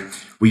 So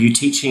were you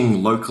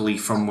teaching locally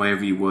from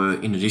wherever you were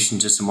in addition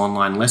to some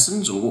online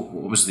lessons, or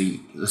what was the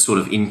sort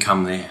of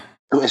income there?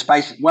 It was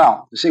basically,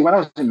 well, you see, when I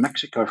was in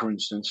Mexico, for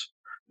instance,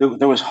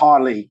 there was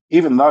hardly,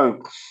 even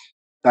though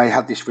they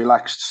had this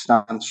relaxed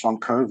stance from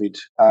COVID,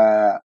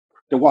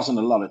 there wasn't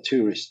a lot of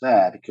tourists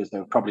there because they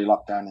were probably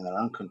locked down in their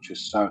own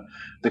countries. So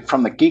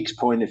from the gigs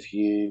point of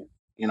view,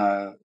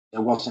 there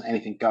wasn't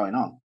anything going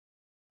on.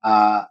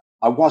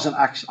 I wasn't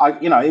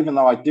actually, even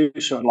though I do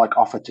sort of like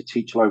offer to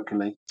teach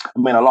locally, I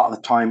mean, a lot of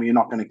the time you're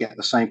not going to get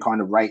the same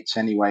kind of rates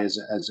anyway as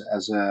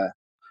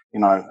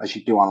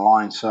you do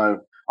online. So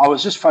I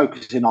was just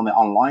focusing on the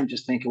online,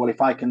 just thinking, well,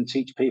 if I can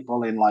teach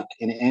people in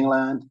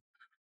England,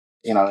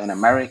 in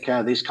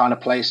America, these kind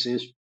of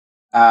places,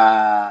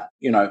 then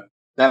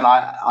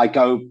I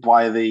go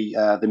by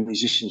the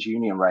musicians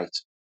union rate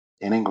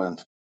in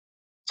England.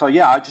 So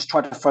yeah, I just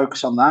try to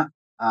focus on that,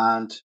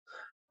 and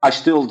I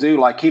still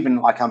do.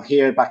 I'm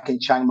here back in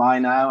Chiang Mai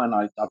now, and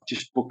I've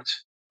just booked.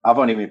 I've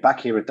only been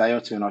back here a day or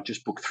two, and I've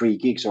just booked 3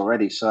 gigs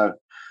already. So,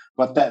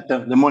 but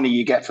the money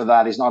you get for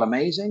that is not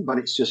amazing, but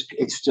it's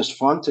just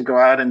fun to go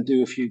out and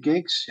do a few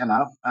gigs.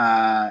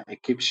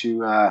 It keeps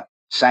you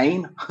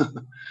sane.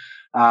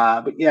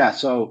 But yeah,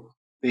 so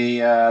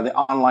the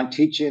online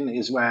teaching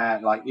is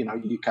where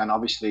you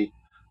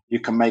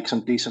can make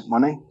some decent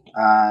money,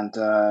 and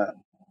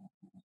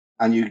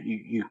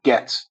you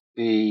get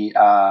the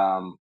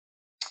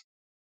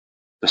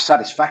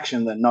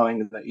satisfaction that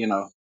knowing that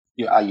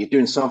you're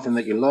doing something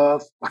that you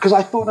love. Because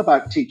I thought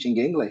about teaching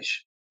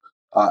English.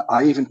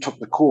 I even took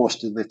the course,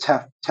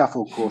 the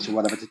TEFL course or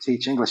whatever, to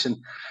teach English. And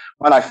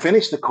when I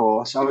finished the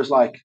course, I was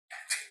like,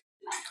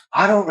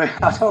 I don't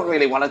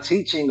really want to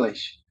teach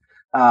English.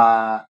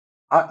 I'd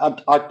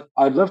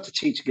love to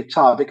teach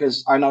guitar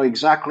because I know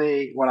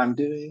exactly what I'm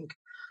doing.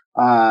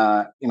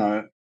 I've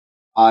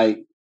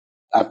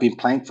been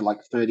playing for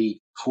like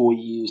 34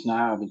 years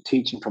now. I've been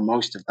teaching for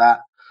most of that.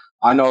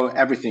 I know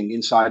everything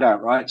inside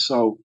out, right?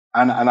 So,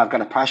 and I've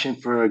got a passion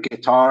for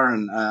guitar,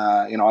 and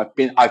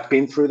I've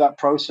been through that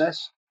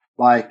process.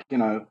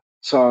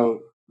 So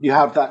you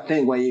have that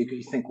thing where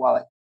you think,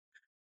 well,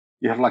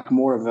 you have like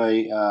more of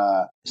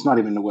a. It's not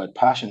even the word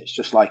passion. It's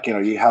just like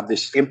you have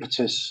this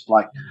impetus,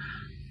 like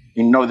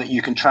that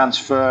you can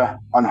transfer,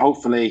 and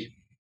hopefully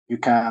you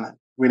can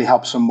really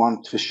help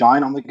someone to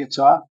shine on the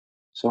guitar.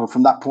 So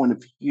from that point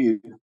of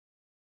view,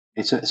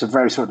 it's a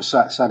very sort of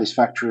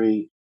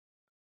satisfactory.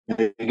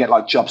 You get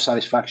like job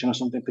satisfaction or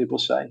something people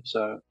say.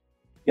 So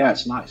yeah,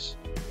 it's nice.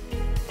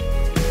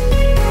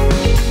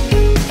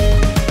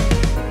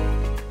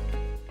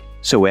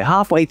 So we're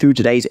halfway through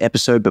today's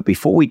episode, but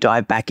before we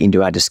dive back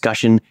into our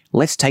discussion,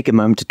 let's take a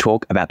moment to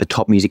talk about the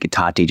Top Music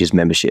Guitar Teachers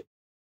membership.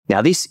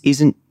 Now, this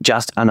isn't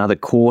just another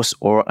course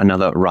or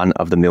another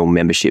run-of-the-mill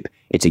membership.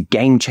 It's a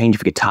game changer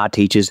for guitar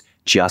teachers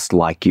just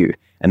like you.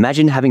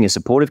 Imagine having a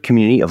supportive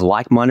community of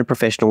like-minded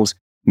professionals,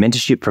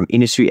 mentorship from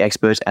industry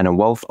experts, and a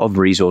wealth of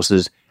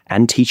resources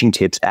and teaching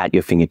tips at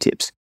your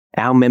fingertips.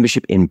 Our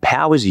membership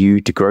empowers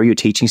you to grow your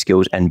teaching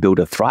skills and build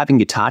a thriving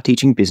guitar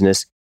teaching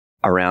business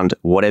around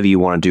whatever you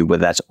want to do,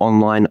 whether that's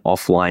online,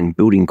 offline,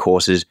 building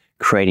courses,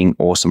 creating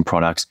awesome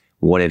products,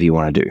 whatever you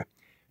want to do.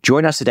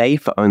 Join us today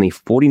for only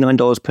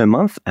 $49 per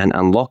month and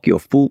unlock your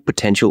full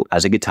potential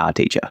as a guitar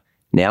teacher.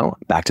 Now,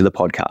 back to the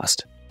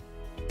podcast.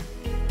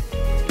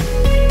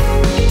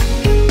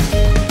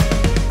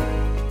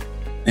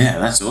 Yeah,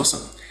 that's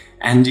awesome.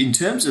 And in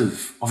terms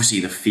of,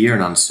 obviously, the fear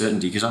and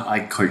uncertainty, because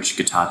I coach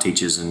guitar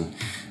teachers and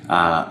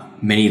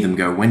many of them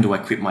go, when do I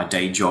quit my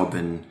day job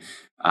and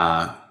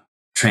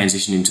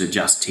transition into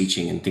just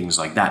teaching and things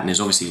like that? And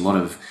there's obviously a lot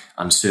of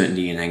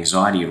uncertainty and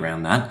anxiety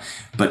around that.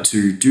 But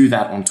to do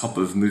that on top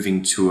of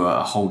moving to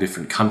a whole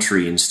different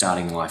country and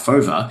starting life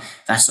over,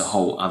 that's a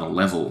whole other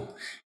level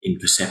in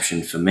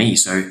perception for me.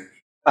 So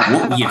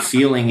what were you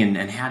feeling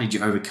and how did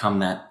you overcome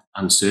that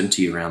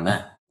uncertainty around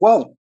that?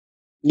 Well,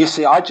 you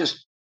see, I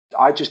just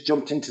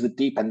jumped into the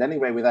deep end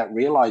anyway without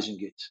realizing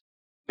it,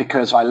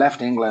 because I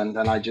left England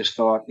and I just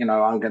thought,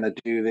 I'm going to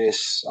do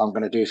this. I'm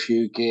going to do a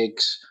few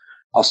gigs.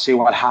 I'll see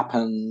what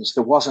happens.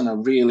 There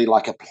wasn't really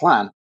like a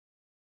plan.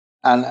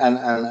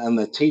 And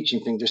the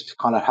teaching thing just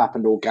kind of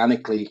happened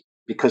organically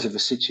because of the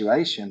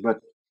situation. But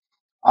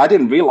I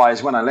didn't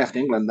realize when I left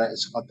England that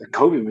the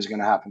COVID was going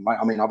to happen. Right?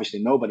 I mean,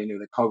 obviously nobody knew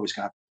that COVID was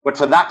going to happen. But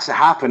for that to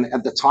happen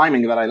at the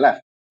timing that I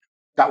left,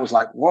 that was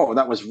like, whoa,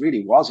 that was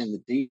in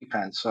the deep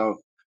end. So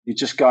you're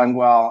just going,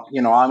 well,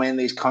 I'm in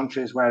these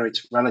countries where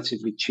it's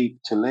relatively cheap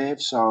to live.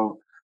 So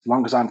as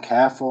long as I'm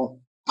careful,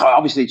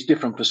 obviously it's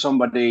different for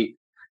somebody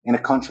in a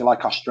country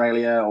like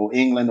Australia or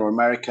England or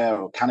America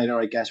or Canada,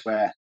 I guess,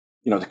 where,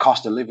 the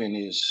cost of living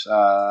is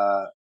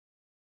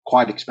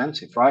quite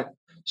expensive, right?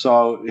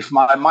 So if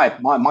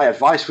my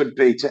advice would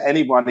be to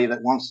anybody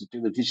that wants to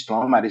do the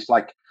digital nomad, is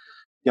like,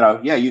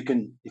 you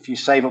can, if you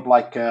save up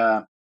like,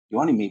 you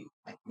only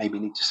maybe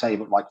need to save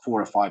up like $4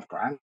 or $5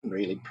 grand,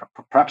 really,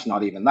 perhaps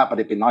not even that, but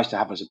it'd be nice to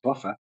have as a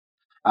buffer.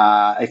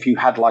 If you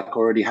had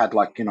already had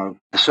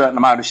a certain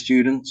amount of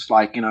students,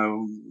 5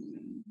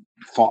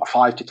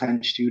 to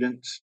 10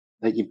 students,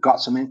 that you've got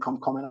some income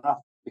coming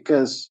up.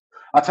 Because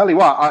I tell you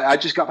what, I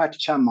just got back to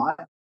Chiang Mai.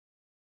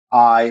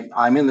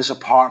 I'm in this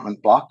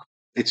apartment block.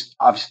 It's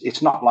not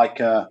it's not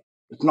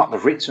the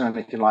Ritz or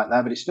anything like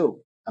that, but it's still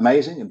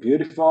amazing and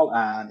beautiful,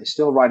 and it's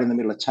still right in the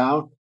middle of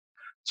town.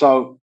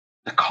 So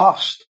the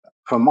cost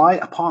for my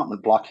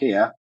apartment block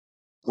here,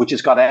 which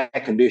has got air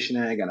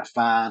conditioning and a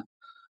fan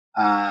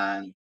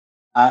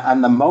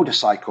and the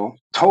motorcycle,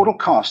 total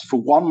cost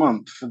for 1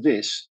 month for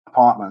this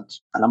apartment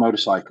and a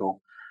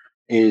motorcycle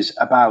is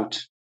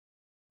about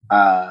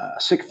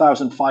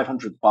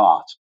 6,500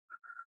 baht.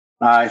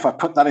 Now, if I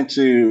put that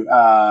into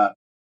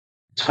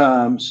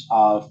terms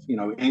of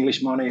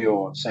English money,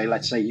 or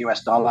let's say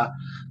US dollar,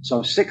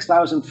 so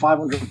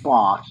 6,500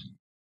 baht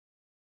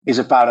is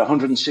about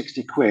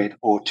 160 quid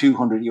or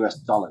 200 US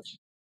dollars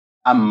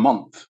a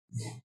month.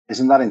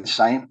 Isn't that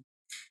insane?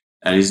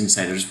 That is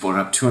insane. I just brought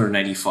up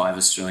 285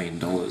 Australian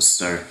dollars.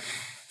 So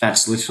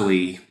that's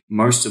literally,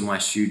 most of my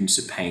students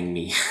are paying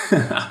me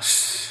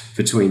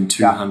between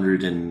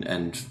 $200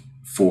 and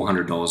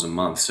 $400 a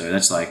month. So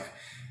that's like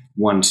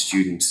one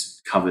student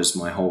covers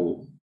my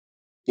whole,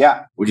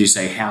 would you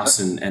say, house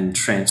and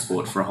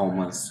transport for a whole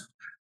month?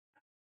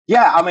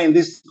 Yeah, I mean,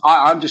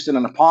 I'm just in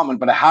an apartment,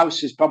 but a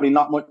house is probably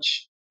not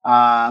much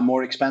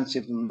more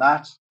expensive than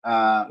that.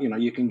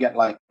 You can get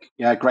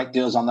great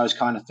deals on those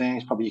kind of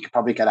things. You could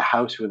probably get a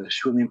house with a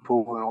swimming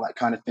pool and all that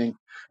kind of thing.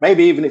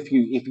 Maybe even if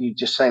you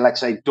just say, let's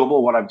say,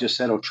 double what I've just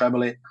said or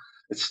treble it,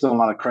 it's still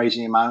not a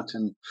crazy amount.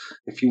 And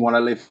if you want to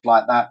live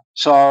like that,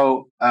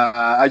 so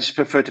I just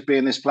prefer to be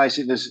in this place.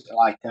 There's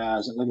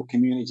there's a little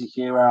community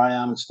here where I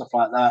am and stuff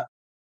like that.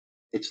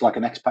 It's like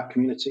an expat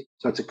community,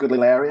 so it's a good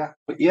little area.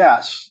 But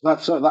yes,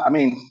 I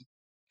mean,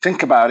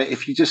 think about it.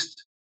 If you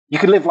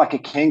could live like a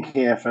king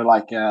here for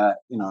not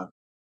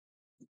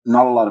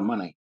a lot of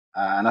money.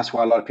 And that's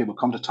why a lot of people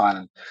come to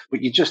Thailand.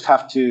 But you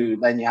have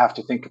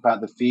to think about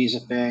the visa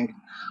thing.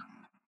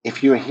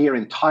 If you're here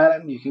in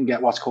Thailand, you can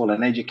get what's called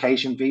an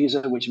education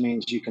visa, which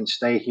means you can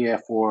stay here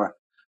for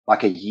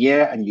like a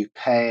year and you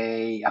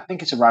pay, I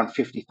think it's around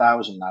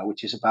 50,000 now,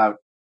 which is about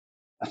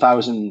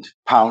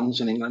 £1,000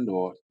 in England,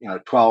 or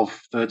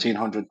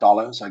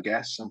 $1,300, I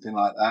guess, something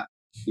like that,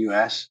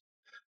 US.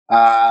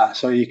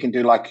 So you can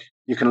do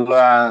you can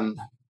learn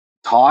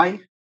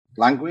Thai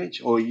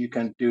language, or you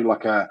can do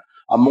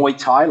a Muay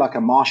Thai, like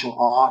a martial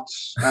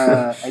arts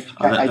education.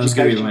 That was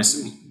going to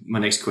be my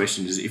next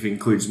question, is if it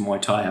includes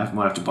Muay Thai, I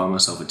might have to buy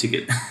myself a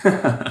ticket.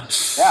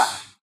 Yeah,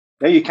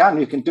 you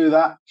can do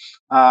that,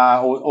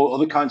 or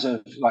other kinds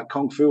of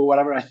kung fu or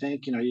whatever. I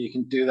think you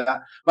can do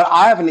that, but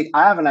I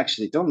haven't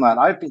actually done that.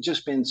 I've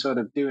just been sort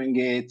of doing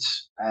it.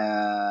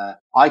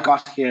 I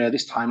got here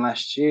this time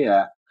last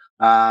year,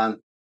 and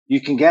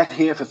you can get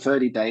here for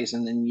 30 days,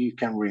 and then you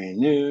can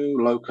renew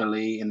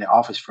locally in the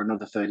office for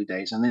another 30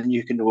 days, and then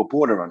you can do a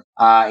border run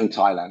in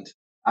Thailand.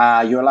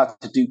 You're allowed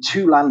to do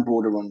 2 land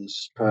border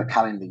runs per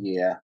calendar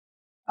year.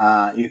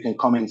 You can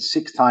come in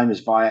 6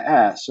 times via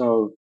air.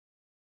 So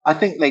I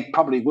think they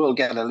probably will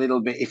get a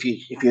little bit, if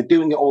you're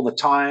doing it all the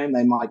time,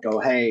 they might go,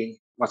 hey,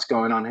 what's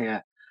going on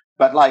here?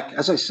 But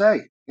as I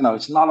say,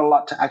 it's not a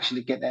lot to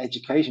actually get the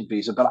education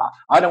visa, but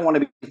I don't want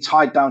to be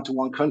tied down to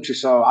one country.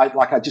 So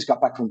I just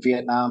got back from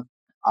Vietnam.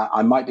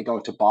 I might be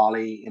going to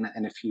Bali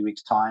in a few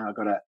weeks' time. I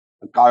got a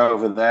guy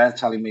over there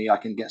telling me I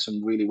can get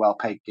some really well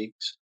paid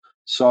gigs.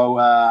 So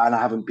and I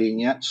haven't been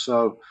yet.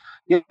 So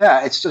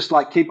yeah, it's just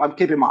like I'm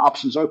keeping my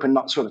options open,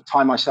 not sort of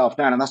tie myself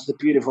down. And that's the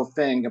beautiful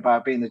thing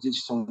about being a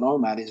digital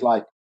nomad is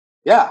like,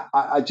 yeah,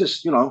 I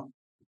just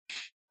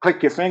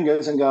click your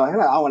fingers and go,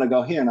 I want to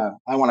go here now.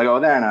 I want to go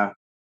there now.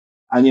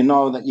 And you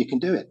know that you can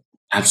do it.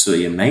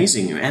 Absolutely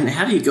amazing. And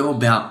how do you go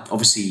about,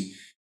 obviously,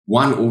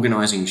 one,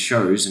 organising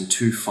shows, and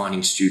two,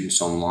 finding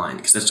students online?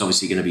 Because that's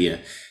obviously going to be a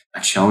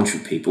challenge for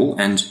people.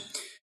 And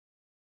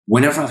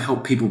whenever I've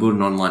helped people build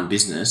an online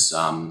business,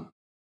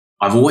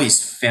 I've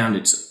always found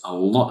it's a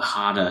lot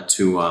harder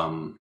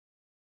to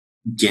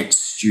get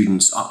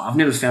students. I've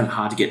never found it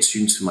hard to get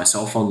students for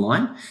myself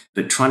online,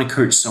 but trying to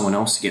coach someone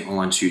else to get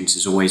online students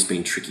has always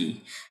been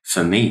tricky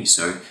for me.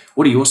 So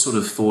what are your sort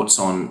of thoughts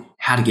on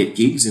how to get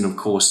gigs and, of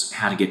course,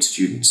 how to get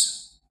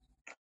students?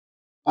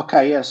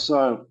 Okay, yeah.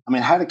 So, I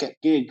mean, how to get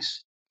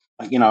gigs,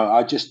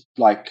 I just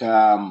I've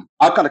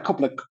got a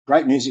couple of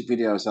great music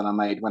videos that I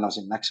made when I was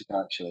in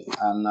Mexico, actually.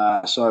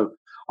 And so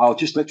I'll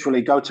just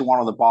literally go to one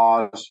of the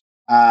bars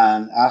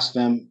and ask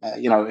them,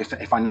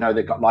 if I know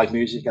they've got live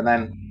music, and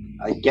then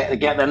I get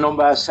their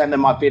number, send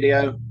them my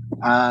video,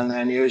 and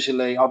then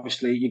usually,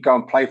 obviously, you go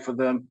and play for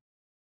them,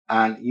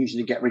 and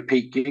usually get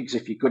repeat gigs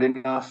if you're good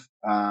enough.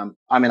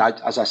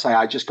 As I say,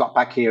 I just got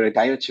back here a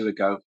day or two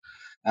ago,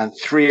 and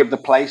three of the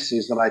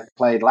places that I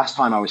played last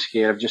time I was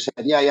here have just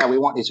said, yeah, we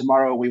want you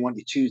tomorrow, we want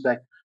you Tuesday.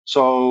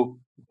 So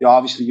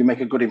obviously, you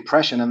make a good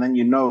impression, and then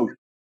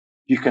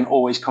you can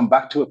always come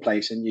back to a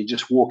place, and you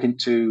just walk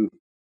into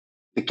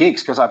the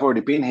gigs, because I've already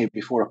been here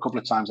before a couple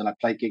of times and I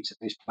played gigs at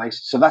these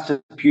places. So that's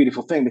a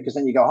beautiful thing, because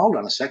then you go, hold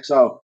on a sec.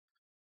 So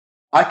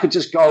I can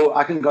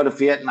go to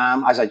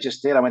Vietnam, as I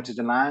just did. I went to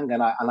Da Nang,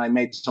 and I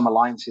made some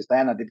alliances there,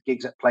 and I did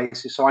gigs at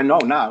places. So I know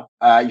now,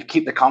 you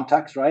keep the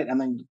contacts, right? And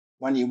then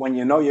when you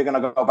know you're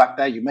going to go back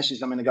there, you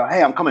message them and they go,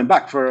 hey, I'm coming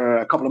back for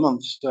a couple of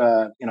months,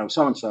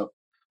 so-and-so.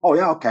 Oh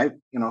yeah, okay.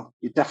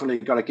 You definitely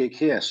got a gig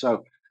here.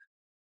 So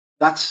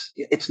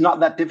it's not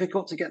that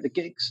difficult to get the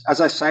gigs.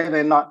 As I say,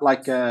 they're not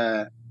like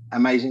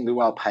amazingly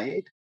well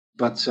paid,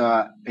 but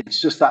it's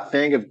just that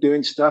thing of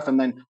doing stuff, and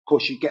then of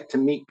course you get to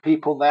meet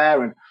people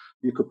there, and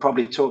you could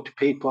probably talk to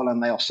people,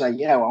 and they'll say,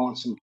 yeah, well, I want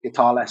some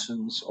guitar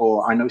lessons,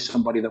 or I know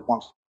somebody that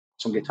wants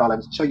some guitar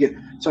lessons. So you're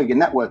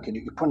networking,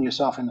 you're putting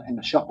yourself in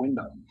the shop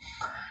window.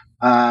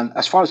 And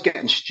as far as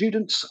getting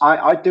students,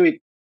 I do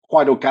it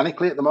quite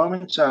organically at the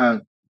moment.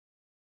 So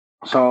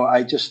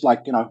I just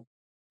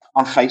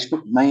on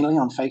Facebook, mainly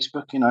on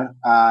Facebook,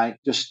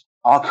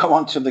 I'll go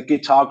onto the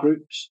guitar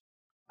groups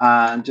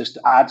and just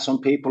add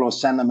some people or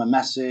send them a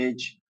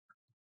message.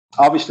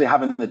 Obviously,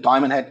 having the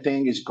diamond head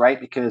thing is great,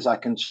 because I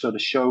can sort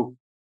of show.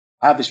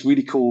 I have this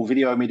really cool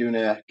video of me doing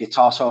a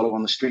guitar solo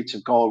on the streets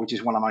of Gold, which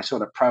is one of my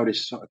sort of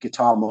proudest sort of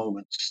guitar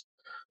moments.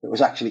 It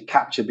was actually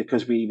captured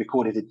because we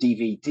recorded a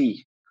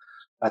DVD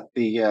at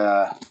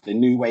the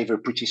New Wave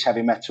of British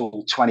Heavy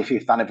Metal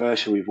 25th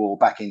anniversary war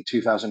back in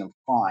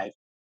 2005.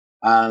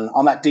 And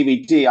on that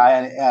DVD,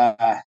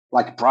 I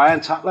like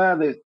Brian Tatler,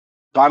 the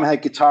diamond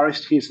head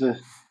guitarist. He's the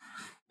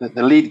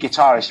lead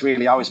guitarist,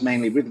 really. I was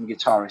mainly rhythm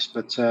guitarist,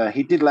 but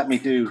he did let me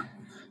do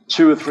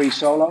 2 or 3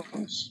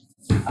 solos.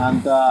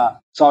 And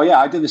so, yeah,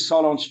 I did this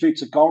solo on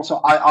Streets of Gold.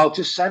 So I'll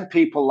just send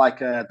people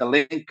the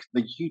link,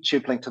 the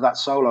YouTube link to that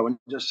solo, and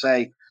just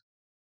say,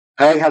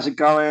 hey, how's it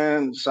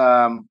going?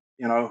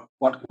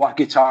 What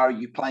guitar are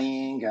you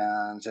playing?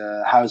 And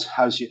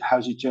how's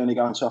your journey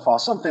going so far?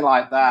 Something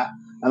like that.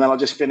 And then I'll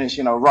just finish,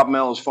 Rob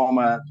Mills,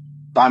 former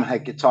diamond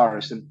head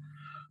guitarist. And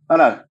I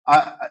know,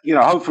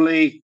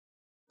 hopefully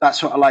that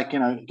sort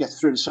of gets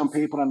through to some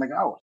people, and they go,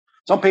 oh,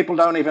 some people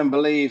don't even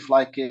believe,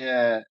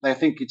 they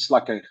think it's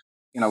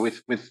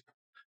with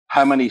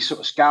how many sort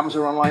of scams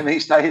are online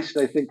these days,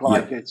 they think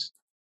it's,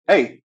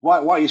 hey, why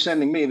are you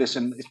sending me this?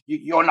 And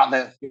you're not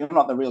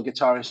the real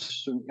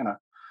guitarist,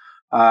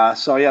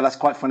 so yeah, that's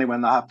quite funny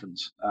when that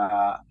happens.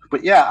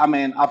 But yeah, I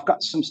mean, I've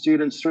got some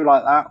students through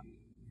like that.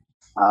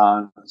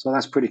 So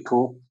that's pretty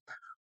cool.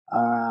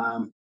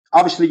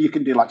 Obviously you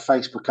can do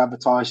Facebook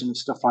advertising and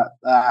stuff like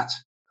that.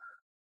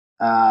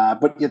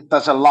 But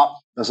there's a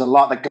lot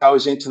that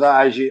goes into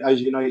that, as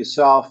you know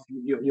yourself.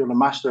 You're the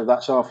master of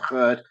that, so I've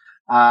heard.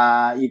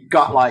 You've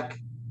got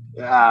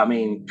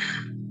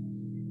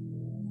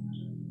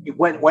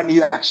when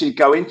you actually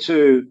go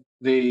into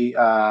the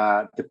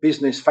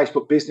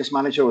Facebook business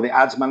manager or the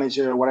ads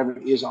manager or whatever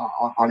it is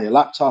on your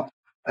laptop,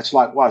 it's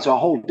wow, it's a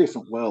whole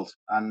different world.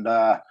 And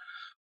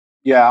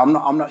yeah, I'm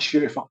not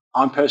sure if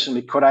I'm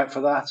personally cut out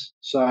for that.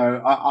 So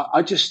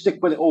I just stick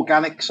with it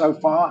organic so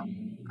far.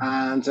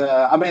 And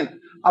I mean,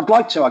 I'd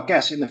like to, I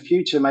guess, in the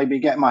future, maybe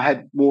get my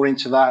head more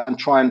into that and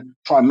try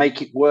and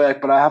make it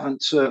work. But I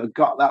haven't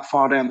got that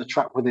far down the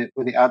track with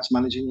the ads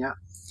managing yet.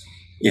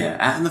 Yeah,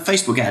 and the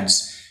Facebook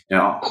ads,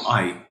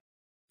 I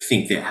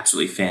think they're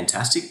absolutely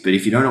fantastic. But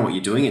if you don't know what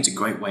you're doing, it's a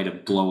great way to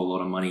blow a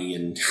lot of money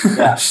and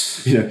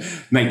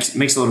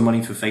makes a lot of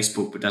money for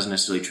Facebook, but doesn't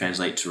necessarily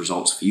translate to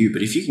results for you.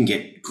 But if you can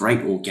get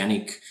great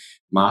organic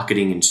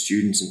marketing and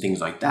students and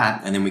things like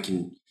that, and then we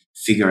can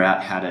figure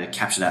out how to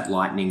capture that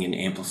lightning and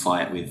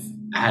amplify it with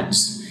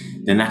ads,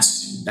 then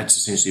that's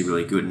essentially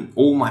really good. And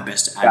all my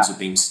best ads have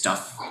been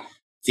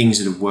things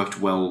that have worked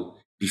well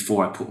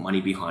before I put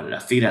money behind it. I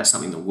figured out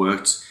something that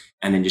worked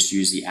and then just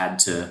use the ad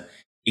to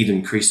either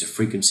increase the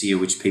frequency at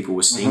which people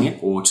were seeing it,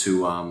 or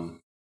to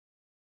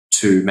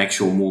make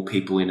sure more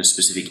people in a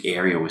specific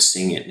area were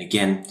seeing it. And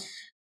again,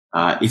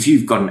 if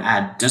you've got an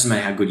ad, doesn't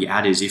matter how good your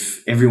ad is.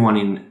 If everyone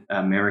in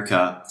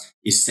America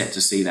is set to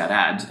see that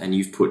ad and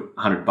you've put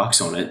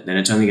 $100 on it, then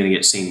it's only going to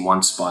get seen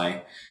once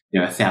by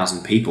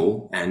 1,000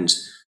 people, and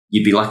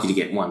you'd be lucky to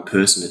get one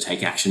person to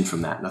take action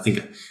from that. And I think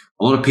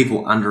a lot of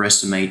people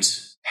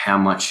underestimate how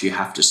much you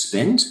have to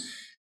spend,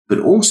 but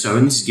also,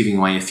 and this is giving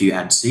away a few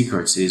ad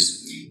secrets,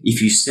 is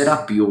if you set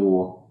up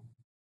your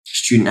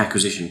student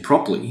acquisition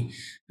properly,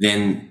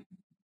 then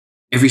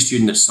every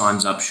student that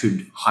signs up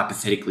should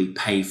hypothetically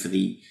pay for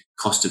the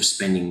cost of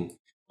spending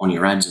on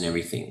your ads and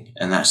everything.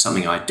 And that's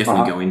something I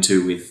definitely go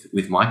into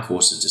with my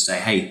courses, to say,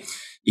 hey,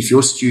 if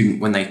your student,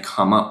 when they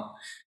come up,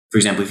 for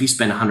example, if you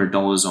spend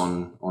 $100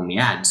 on the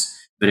ads,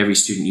 but every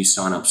student you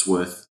sign up's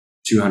worth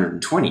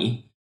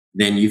 $220,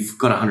 then you've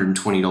got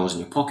 $120 in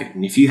your pocket.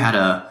 And if you had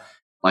a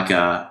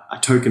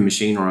token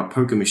machine or a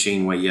poker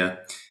machine where you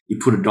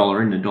put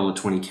 $1 in,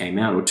 $1.20 came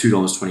out, or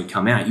 $2.20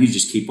 come out, you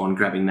just keep on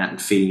grabbing that and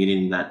feeding it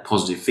in that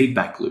positive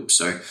feedback loop.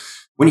 So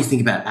when you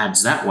think about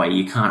ads that way,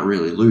 you can't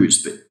really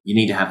lose, but you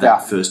need to have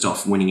that first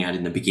off winning ad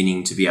in the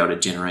beginning to be able to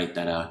generate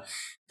that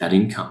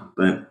income.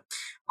 But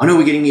I know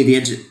we're getting near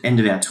the end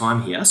of our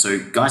time here. So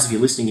guys, if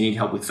you're listening, you need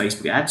help with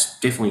Facebook ads,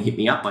 definitely hit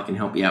me up. I can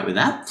help you out with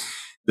that.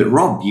 But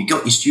Rob, you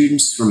got your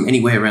students from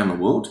anywhere around the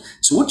world.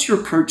 So what's your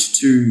approach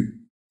to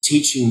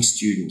teaching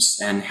students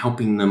and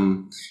helping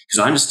them? Because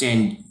I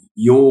understand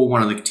you're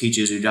one of the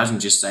teachers who doesn't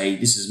just say,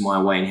 this is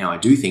my way and how I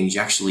do things.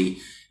 You actually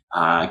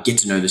get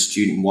to know the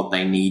student, what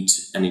they need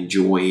and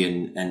enjoy,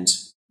 and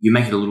you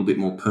make it a little bit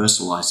more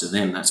personalized to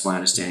them. That's my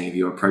understanding of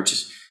your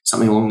approaches.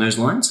 Something along those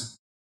lines?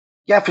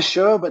 Yeah, for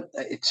sure. But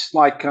it's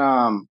like,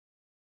 I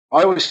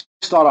always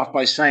start off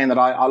by saying that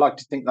I like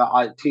to think that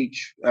I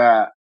teach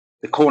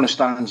the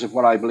cornerstones of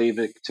what I believe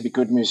to be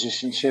good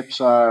musicianship.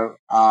 So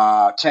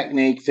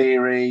technique,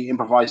 theory,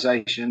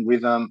 improvisation,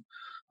 rhythm,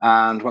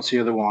 and what's the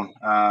other one?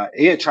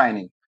 Ear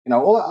training.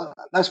 All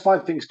those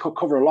 5 things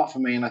cover a lot for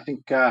me. And I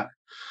think,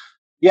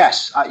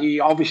 yes,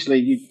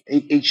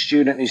 each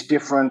student is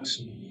different.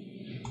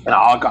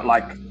 I've got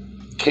like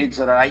kids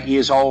that are 8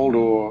 years old,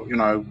 or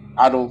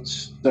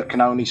adults that can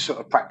only sort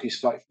of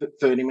practice like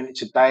 30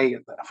 minutes a day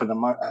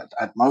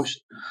at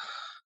most.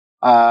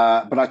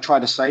 But I try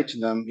to say to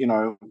them,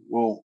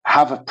 well,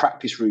 have a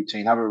practice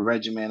routine, have a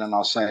regimen, and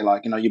I'll say,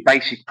 like, your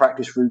basic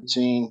practice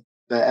routine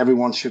that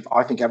everyone should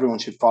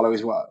follow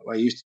is what I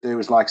used to do.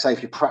 Is like, say,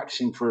 if you're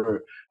practicing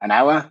for an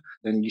hour,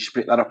 then you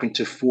split that up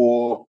into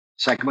 4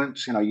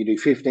 segments. You do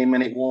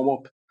 15-minute warm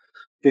up,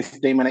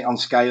 15-minute on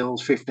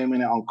scales,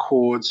 15-minute on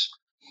chords.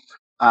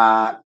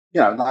 That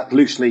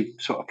loosely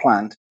sort of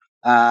planned.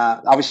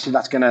 Obviously,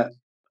 that's going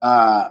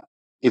to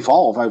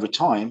evolve over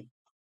time.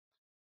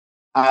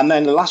 And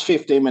then the last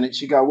 15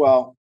 minutes, you go,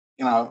 well,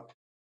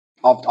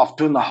 I've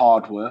done the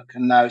hard work,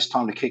 and now it's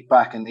time to kick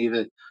back and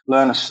either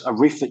learn a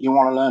riff that you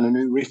want to learn, a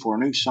new riff or a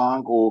new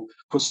song, or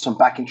put some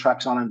backing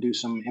tracks on and do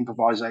some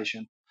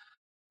improvisation.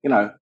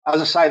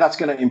 As I say, that's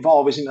going to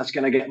evolve, isn't it? That's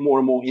going to get more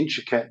and more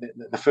intricate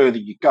the further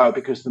you go,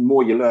 because the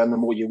more you learn, the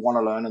more you want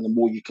to learn, and the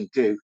more you can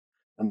do,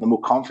 and the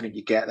more confident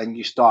you get. Then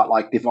you start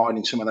like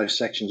dividing some of those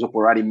sections up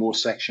or adding more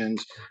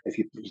sections. If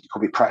you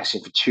could be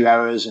practicing for 2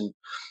 hours and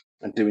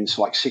doing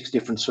like 6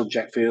 different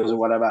subject fields or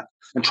whatever,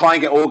 and try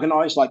and get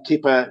organized, like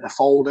keep a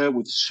folder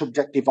with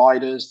subject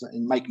dividers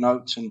and make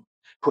notes and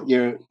put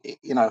your,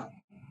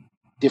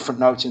 different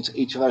notes into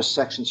each of those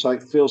sections. So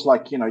it feels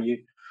like,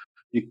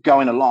 you're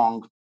going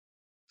along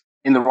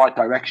in the right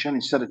direction,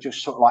 instead of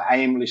just sort of like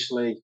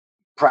aimlessly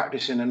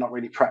practicing and not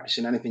really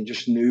practicing anything,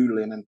 just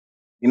noodling. And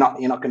you're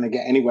not going to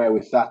get anywhere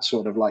with that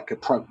sort of like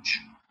approach.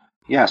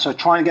 Yeah. So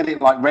try and get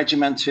it like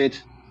regimented,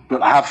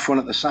 but have fun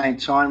at the same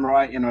time.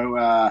 Right.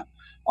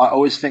 I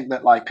always think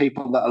that like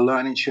people that are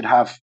learning should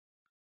have,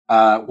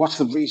 what's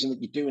the reason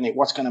that you're doing it?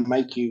 What's going to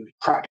make you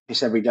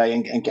practice every day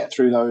and get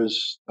through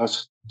those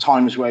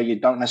times where you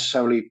don't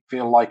necessarily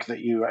feel like that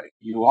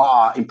you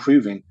are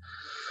improving.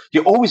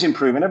 You're always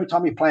improving. Every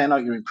time you play a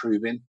note, you're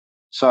improving.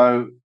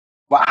 So,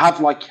 but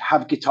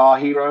have guitar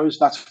heroes.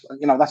 That's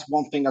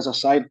one thing. As I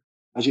said,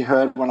 as you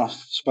heard when I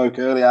spoke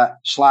earlier,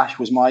 Slash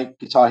was my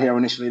guitar hero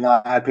initially. Then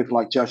I had people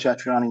like Joe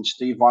Satriani and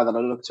Steve Vai that I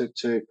looked up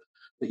to.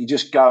 That you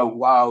just go,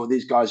 wow,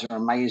 these guys are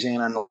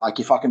amazing. And like,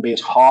 if I can be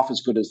half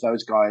as good as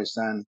those guys,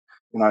 then,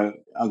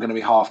 I'm going to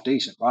be half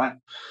decent, right?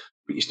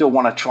 But you still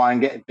want to try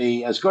and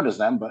be as good as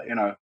them. But,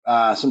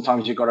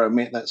 sometimes you've got to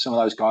admit that some of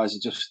those guys are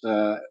just,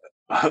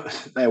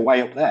 they're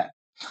way up there.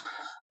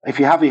 if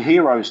you have your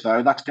heroes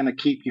though, that's going to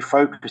keep you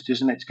focused,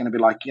 isn't it? It's going to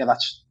be like, yeah,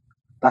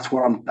 that's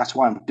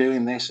why I'm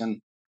doing this, and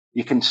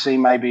you can see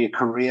maybe a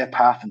career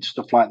path and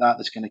stuff like that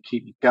that's going to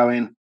keep you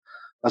going.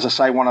 As I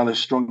say, one of the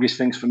strongest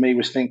things for me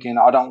was thinking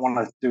I don't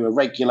want to do a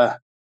regular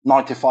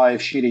 9 to 5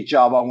 shitty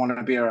job. I want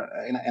to be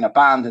in a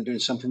band and doing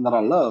something that I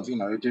love,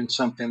 doing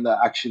something that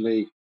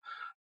actually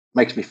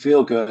makes me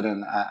feel good,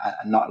 and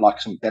not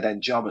like some dead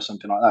end job or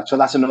something like that. So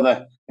that's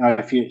another,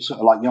 if you're sort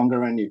of like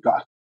younger and you've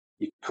got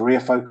your career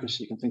focus,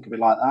 you can think of it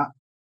like that.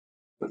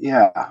 But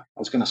yeah, I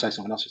was going to say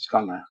something else. It's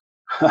gone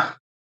now.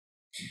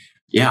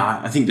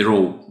 Yeah, I think they're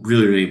all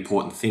really, really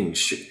important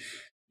things.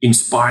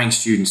 Inspiring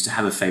students to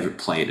have a favorite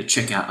player, to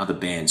check out other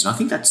bands. And I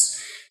think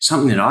that's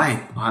something that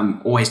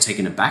I'm always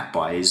taken aback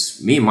by.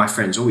 Is me and my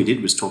friends, all we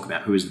did was talk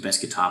about who is the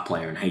best guitar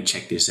player and, hey,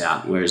 check this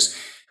out. Whereas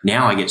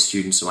now I get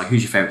students like,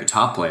 who's your favorite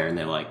guitar player? And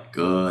they're like,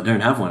 I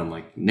don't have one. I'm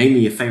like, name me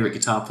your favorite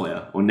guitar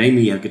player, or name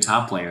me a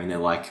guitar player. And they're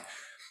like,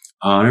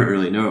 I don't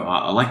really know.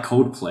 I like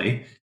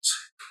Coldplay.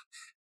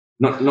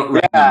 Not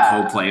ragging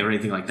on Coldplay or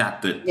anything like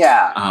that, but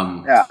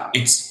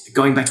it's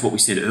going back to what we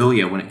said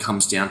earlier when it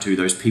comes down to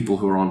those people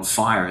who are on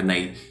fire and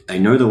they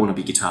know they want to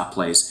be guitar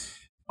players.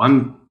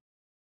 I'm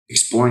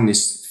exploring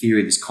this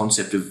theory, this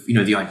concept of,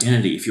 the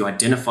identity. If you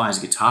identify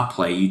as a guitar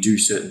player, you do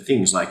certain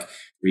things like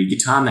read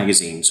guitar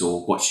magazines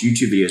or watch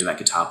YouTube videos about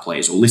guitar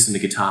players or listen to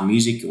guitar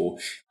music or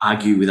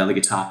argue with other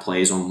guitar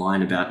players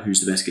online about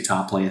who's the best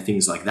guitar player,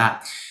 things like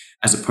that,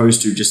 as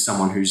opposed to just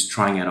someone who's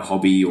trying out a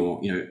hobby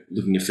or,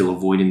 looking to fill a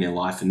void in their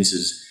life, and this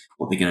is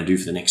what they're going to do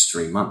for the next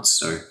 3 months.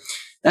 So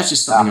that's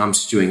just something I'm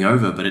stewing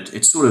over, but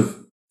it's sort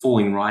of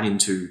falling right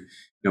into,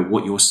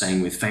 what you're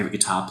saying with favorite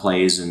guitar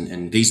players,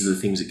 and these are the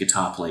things that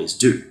guitar players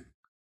do.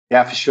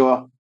 Yeah, for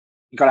sure.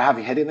 You got to have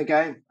your head in the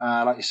game.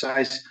 Like you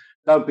say,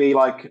 don't be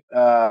like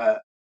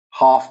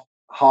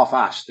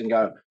half-assed and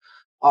go,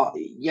 oh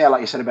yeah, like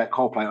you said about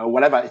Coldplay or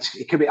whatever.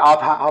 It could be.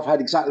 I've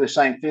had exactly the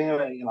same thing.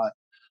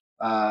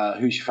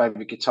 Who's your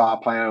favorite guitar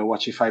player, or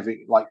what's your favorite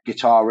like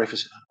guitar riff?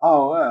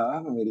 Oh, I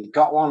haven't really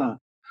got one.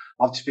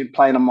 I've just been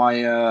playing on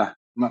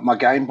my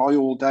Game Boy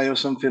all day or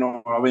something,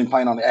 or I've been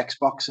playing on the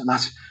Xbox, and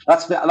that's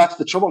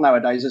the trouble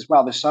nowadays as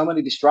well. There's so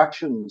many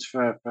distractions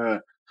for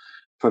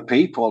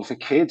people, for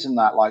kids, and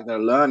that, like, they're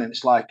learning.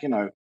 It's like,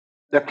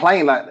 they're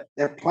playing on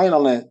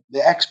the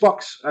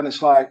Xbox, and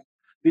it's like,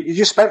 you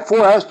just spent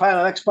 4 hours playing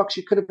on Xbox.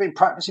 You could have been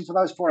practicing for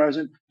those 4 hours,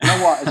 and you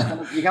know what?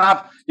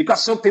 You've got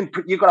something.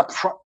 You've got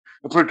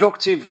a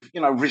productive,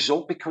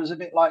 result because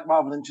of it, like,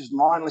 rather than just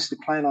mindlessly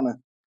playing on it.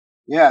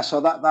 Yeah,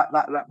 so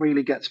that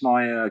really gets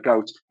my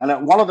goat.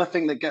 And one other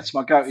thing that gets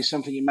my goat is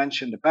something you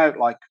mentioned about,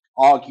 like,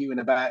 arguing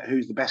about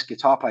who's the best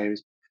guitar player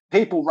is.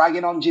 People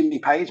ragging on Jimmy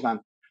Page,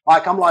 man.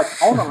 Like, I'm like,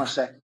 hold on a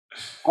sec.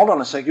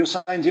 You're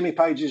saying Jimmy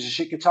Page is a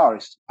shit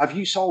guitarist. Have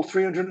you sold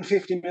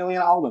 350 million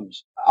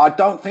albums? I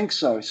don't think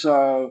so.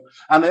 So,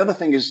 and the other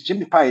thing is,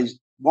 Jimmy Page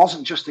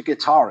wasn't just a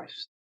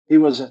guitarist. He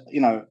was, a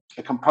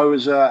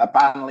composer, a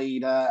band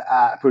leader,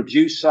 a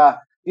producer.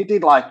 He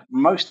did like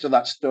most of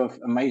that stuff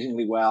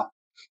amazingly well.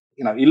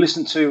 You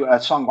listen to a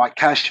song like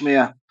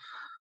Kashmir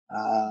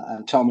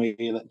and tell me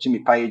that Jimmy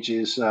Page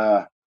is,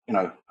 not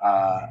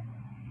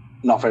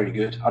very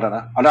good. I don't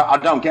know. I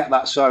don't get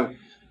that. So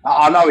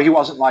I know he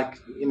wasn't like,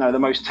 the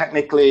most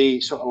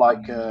technically sort of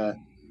like,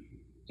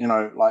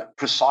 like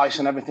precise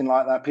and everything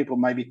like that. People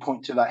maybe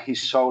point to that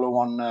his solo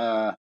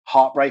on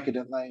Heartbreaker,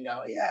 don't they?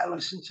 Go, yeah,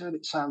 listen to it.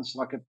 It sounds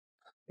like a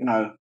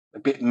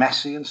bit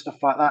messy and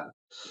stuff like that.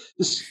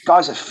 This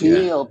guy's a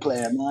feel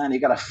player, man. You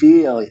got to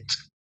feel it.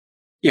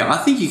 Yeah, I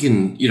think you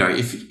can,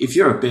 if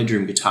you're a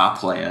bedroom guitar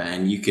player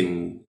and you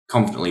can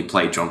confidently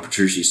play John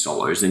Petrucci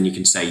solos, then you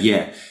can say,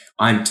 yeah,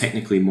 I'm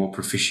technically more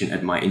proficient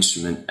at my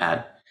instrument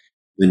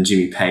than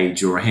Jimmy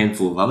Page or a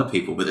handful of other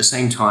people. But at the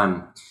same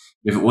time,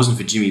 if it wasn't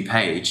for Jimmy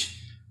Page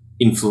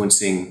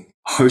influencing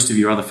a host of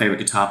your other favorite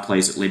guitar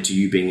players that led to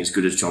you being as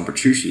good as John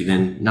Petrucci,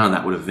 then none of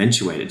that would have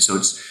eventuated. So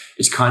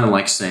it's kind of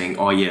like saying,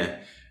 oh yeah,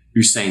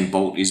 Usain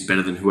Bolt is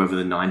better than whoever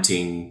the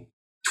 1920s,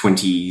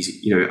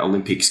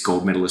 Olympics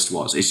gold medalist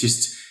was. It's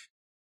just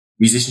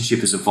musicianship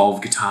has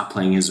evolved, guitar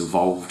playing has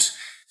evolved.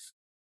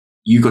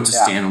 You got to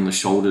stand on the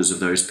shoulders of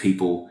those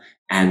people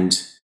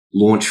and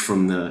launch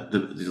from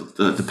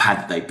the pad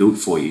that they built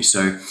for you.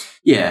 So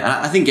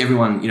yeah, I think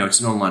everyone, it's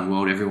an online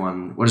world.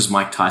 Everyone, what does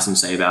Mike Tyson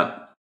say about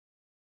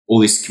all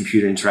this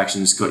computer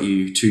interactions got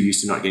you too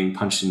used to not getting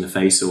punched in the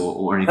face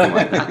or anything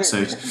like that?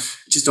 So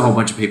just a whole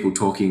bunch of people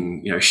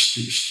talking,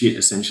 shit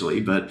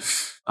essentially. But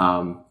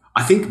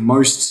I think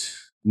most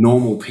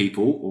normal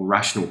people or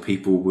rational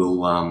people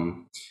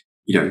will,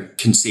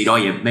 concede, oh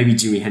yeah, maybe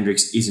Jimi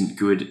Hendrix isn't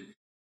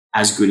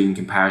as good in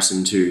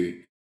comparison to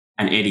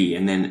an Eddie,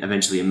 and then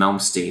eventually a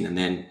Malmsteen, and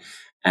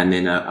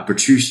then a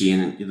Petrucci,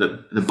 and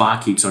the bar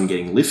keeps on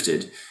getting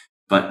lifted.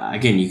 But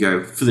again, you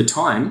go, for the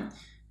time,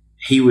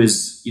 he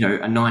was,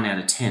 a 9 out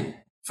of 10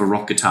 for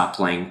rock guitar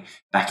playing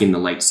back in the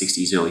late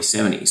 60s, early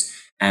 70s.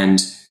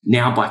 And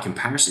now by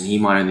comparison, he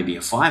might only be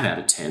a 5 out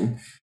of 10.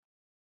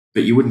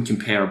 but you wouldn't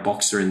compare a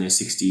boxer in their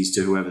 60s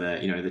to whoever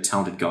the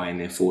talented guy in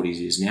their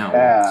 40s is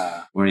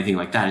now, or anything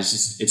like that.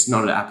 It's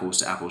not an apples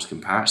to apples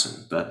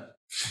comparison. But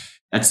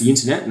that's the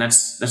internet, and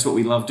that's what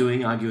we love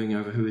doing, arguing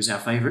over who is our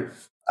favorite.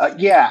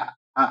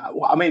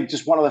 I mean,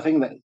 just one other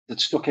thing that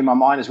stuck in my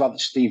mind as well that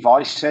Steve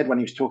Vai said when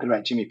he was talking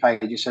about Jimmy Page.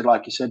 He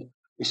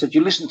said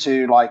you listen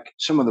to like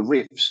some of the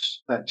riffs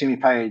that Jimmy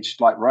Page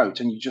like wrote,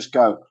 and you just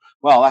go,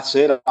 well, that's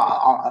it.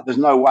 There's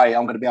no way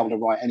I'm going to be able to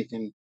write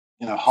anything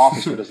half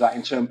as good as that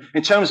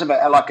in terms of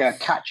like a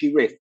catchy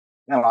riff,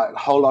 like a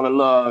whole lot of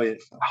love,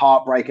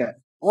 heartbreaker,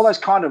 all those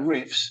kind of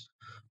riffs.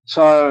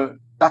 So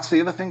that's the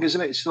other thing,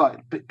 isn't it? It's like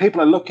people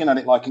are looking at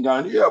it like and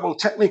going, yeah, well,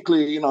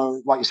 technically,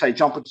 like you say,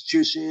 jump into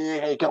juice,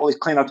 get all these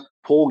clean notes.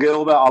 Paul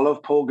Gilbert, I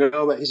love Paul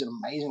Gilbert. He's an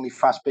amazingly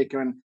fast picker,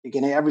 and he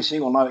can hit every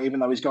single note, even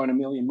though he's going a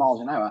million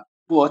miles an hour.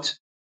 But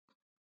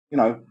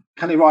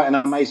can he write an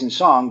amazing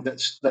song that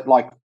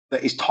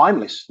is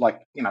timeless?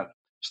 Like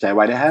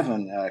Stairway to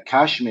Heaven,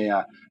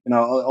 Kashmir,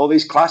 all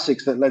these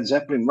classics that Led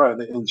Zeppelin wrote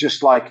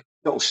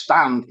that'll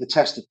stand the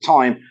test of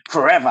time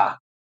forever.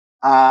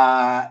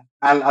 And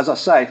as I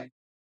say,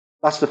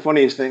 that's the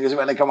funniest thing is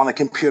when they come on the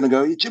computer and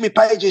go, Jimmy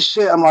Page is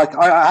shit. I'm like,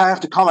 I have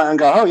to comment and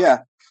go, oh yeah,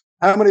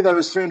 how many of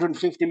those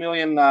 350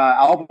 million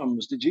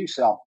albums did you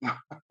sell?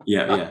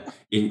 Yeah.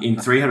 In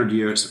 300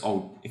 years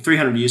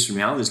from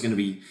now, there's going to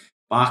be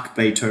Bach,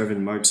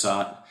 Beethoven,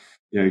 Mozart,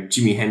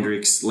 Jimi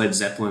Hendrix, Led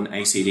Zeppelin,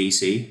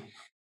 AC/DC,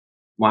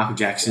 Michael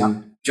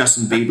Jackson,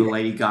 Justin Bieber,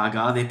 Lady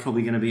Gaga. They're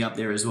probably going to be up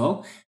there as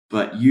well.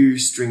 But you,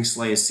 String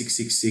Slayer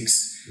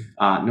 666,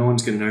 no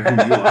one's going to know who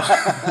you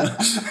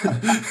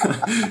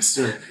are.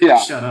 So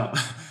shut up.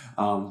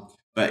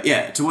 But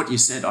yeah, to what you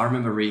said, I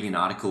remember reading an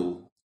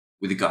article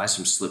with the guys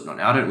from Slipknot.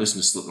 Now, I don't listen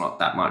to Slipknot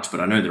that much, but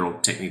I know they're all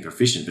technically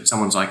proficient. But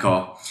someone's like,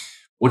 oh,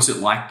 what's it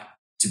like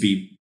to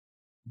be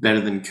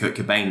better than Kurt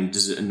Cobain?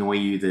 Does it annoy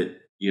you that,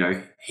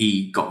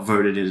 he got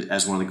voted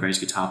as one of the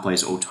greatest guitar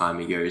players of all time?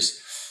 He goes,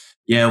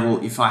 yeah,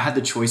 well, if I had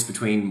the choice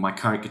between my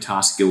current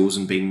guitar skills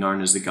and being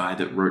known as the guy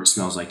that wrote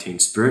Smells Like Teen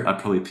Spirit, I'd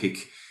probably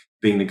pick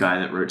being the guy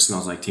that wrote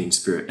Smells Like Teen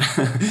Spirit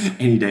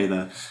any day of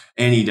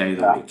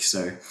the week.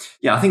 So,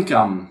 yeah, I think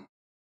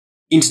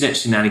internet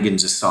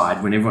shenanigans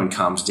aside, when everyone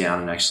calms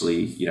down and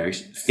actually,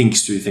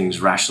 thinks through things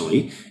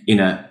rationally in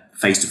a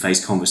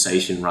face-to-face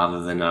conversation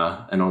rather than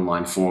an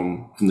online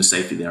forum from the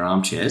safety of their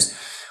armchairs,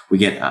 we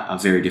get a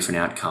very different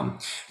outcome.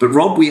 But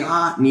Rob, we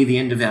are near the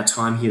end of our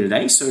time here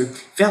today. So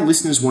if our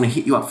listeners want to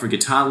hit you up for a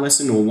guitar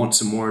lesson or want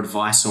some more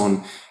advice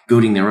on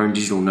building their own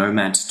digital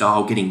nomad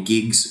style, getting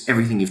gigs,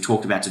 everything you've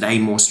talked about today,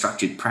 more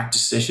structured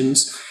practice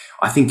sessions,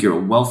 I think you're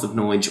a wealth of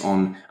knowledge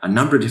on a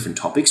number of different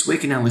topics. Where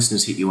can our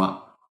listeners hit you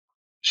up?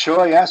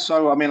 Sure, yeah.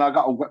 So, I mean, I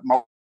got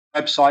my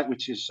website,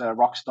 which is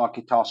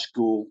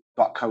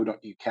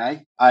rockstarguitarschool.co.uk.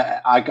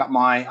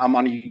 I'm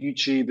on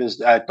YouTube as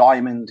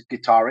Diamond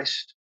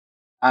Guitarist.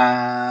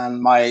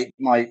 And my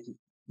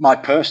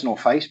personal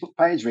Facebook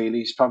page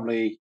really is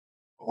probably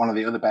one of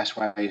the other best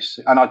ways.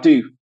 And I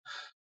do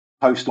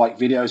post like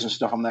videos and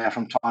stuff on there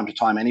from time to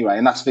time anyway.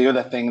 And that's the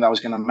other thing that I was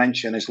going to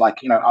mention is like,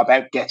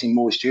 about getting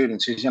more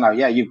students is,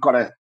 you've got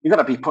to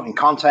be putting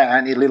content out,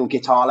 any little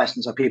guitar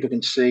lessons that people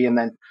can see, and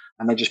then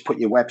just put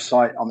your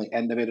website on the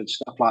end of it and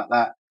stuff like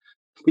that.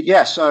 But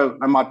yeah, so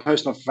on my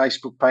personal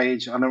Facebook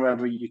page, I don't know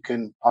whether you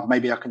can,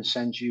 maybe I can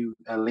send you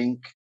a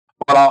link.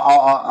 Well,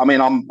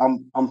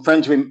 I'm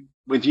friends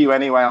with you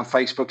anyway on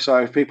Facebook. So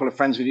if people are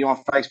friends with you on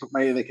Facebook,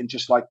 maybe they can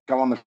just like go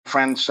on the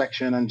friends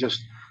section and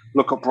just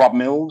look up Rob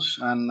Mills,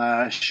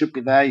 and should be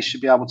there. You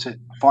should be able to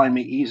find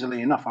me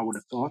easily enough, I would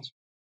have thought.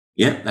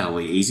 Yeah, that'll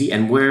be easy.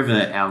 And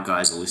wherever our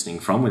guys are listening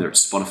from, whether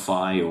it's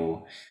Spotify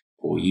or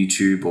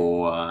YouTube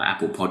or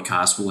Apple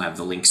Podcasts, we'll have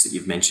the links that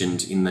you've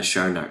mentioned in the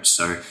show notes.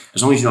 So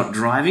as long as you're not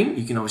driving,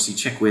 you can obviously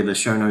check where the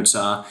show notes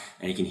are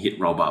and you can hit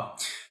Rob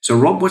up. So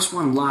Rob, what's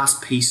one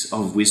last piece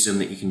of wisdom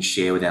that you can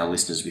share with our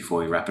listeners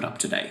before we wrap it up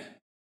today?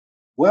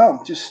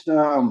 Well, just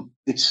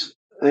it's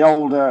the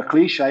old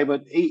cliche,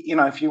 but eat,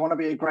 if you want to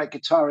be a great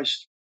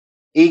guitarist,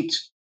 eat,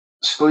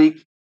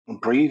 sleep, and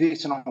breathe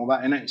it and all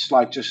that in it. It's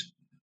like just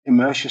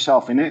immerse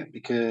yourself in it,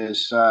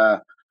 because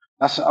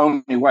that's the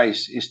only way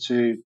is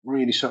to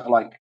really sort of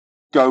like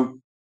go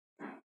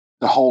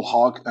the whole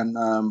hog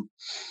and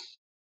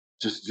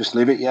just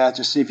live it. Yeah,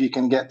 just see if you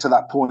can get to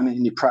that point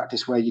in your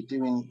practice where you're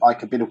doing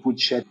like a bit of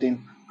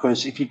woodshedding.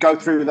 Because if you go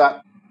through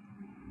that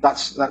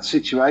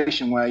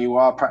situation where you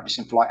are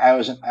practicing for like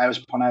hours and hours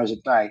upon hours a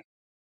day,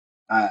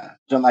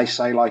 don't they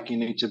say like you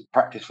need to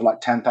practice for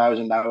like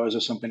 10,000 hours or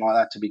something like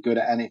that to be good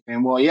at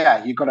anything? Well,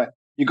 yeah, you got to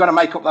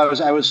make up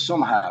those hours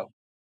somehow.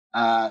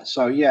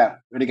 So yeah,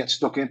 really get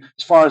stuck in.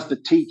 As far as the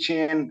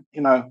teaching,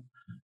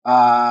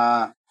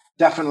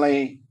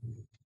 definitely,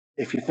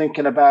 if you're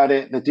thinking about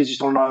it, the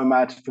digital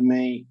nomad for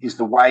me is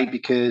the way,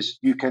 because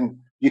you can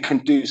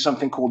do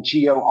something called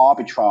geo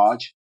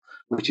arbitrage,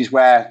 which is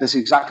where this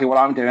is exactly what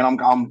I'm doing.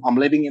 I'm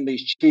living in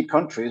these cheap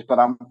countries, but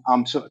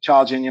I'm sort of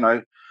charging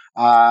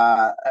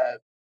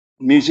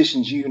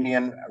musicians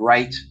union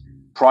rate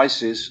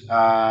prices,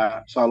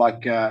 so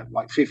like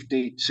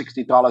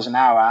 $50-$60 an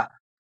hour.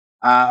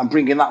 and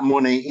bringing that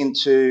money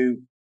into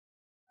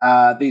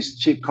these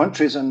cheap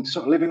countries and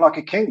sort of living like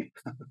a king.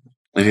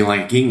 Living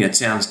like a king, that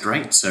sounds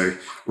great. So,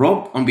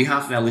 Rob, on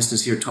behalf of our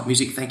listeners here at Top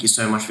Music, thank you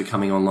so much for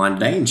coming online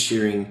today and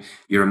sharing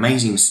your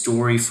amazing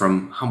story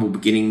from humble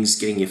beginnings,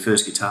 getting your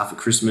first guitar for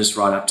Christmas,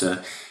 right up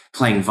to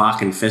playing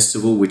Wacken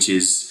Festival, which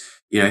is,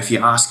 if you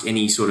ask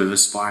any sort of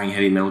aspiring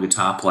heavy metal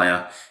guitar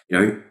player,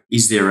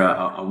 is there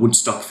a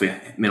Woodstock for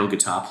metal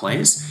guitar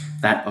players?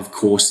 That, of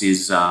course,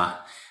 is the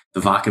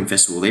Wacken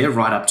Festival there,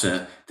 right up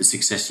to the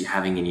success you're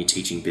having in your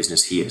teaching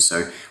business here.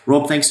 So,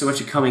 Rob, thanks so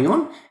much for coming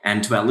on.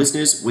 And to our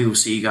listeners, we will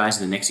see you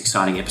guys in the next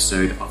exciting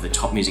episode of the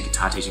Top Music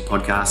Guitar Teaching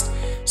Podcast.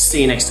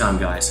 See you next time,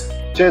 guys.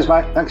 Cheers,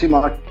 mate. Thanks,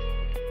 Mike.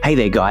 Hey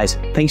there, guys.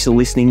 Thanks for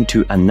listening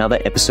to another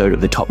episode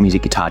of the Top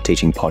Music Guitar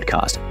Teaching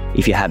Podcast.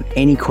 If you have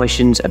any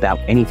questions about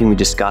anything we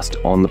discussed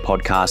on the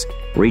podcast,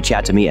 reach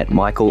out to me at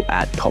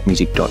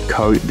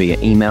michael@topmusic.co via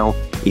email.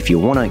 If you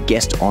want to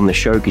guest on the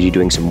show because you're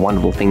doing some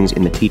wonderful things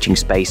in the teaching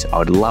space, I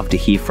would love to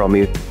hear from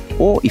you.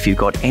 Or if you've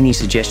got any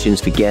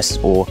suggestions for guests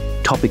or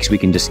topics we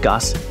can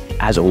discuss,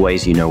 as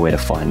always, you know where to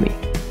find me.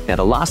 Now,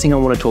 the last thing I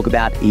want to talk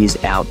about is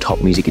our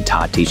Top Music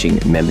Guitar Teaching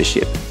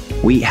membership.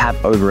 We have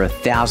over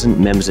 1,000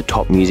 members at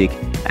Top Music,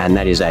 and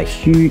that is a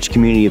huge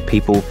community of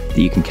people that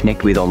you can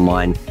connect with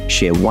online,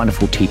 share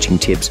wonderful teaching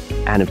tips,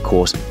 and of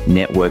course,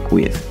 network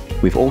with.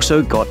 We've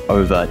also got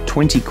over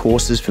 20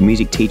 courses for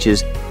music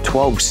teachers,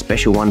 12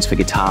 special ones for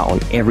guitar on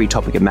every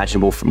topic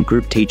imaginable, from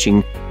group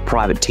teaching,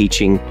 private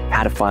teaching,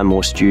 how to find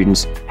more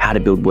students, how to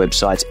build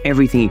websites,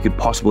 everything you could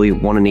possibly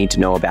want to need to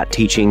know about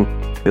teaching,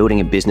 building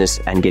a business,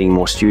 and getting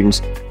more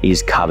students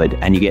is covered.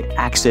 And you get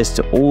access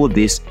to all of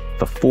this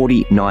for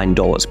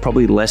 $49,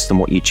 probably less than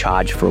what you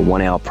charge for a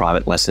 1-hour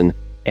private lesson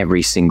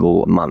every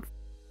single month.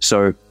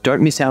 So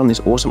don't miss out on this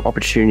awesome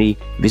opportunity.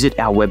 Visit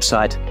our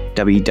website,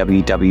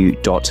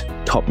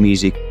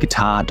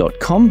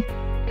 www.topmusicguitar.com,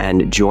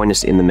 and join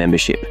us in the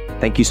membership.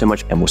 Thank you so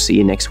much, and we'll see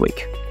you next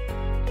week.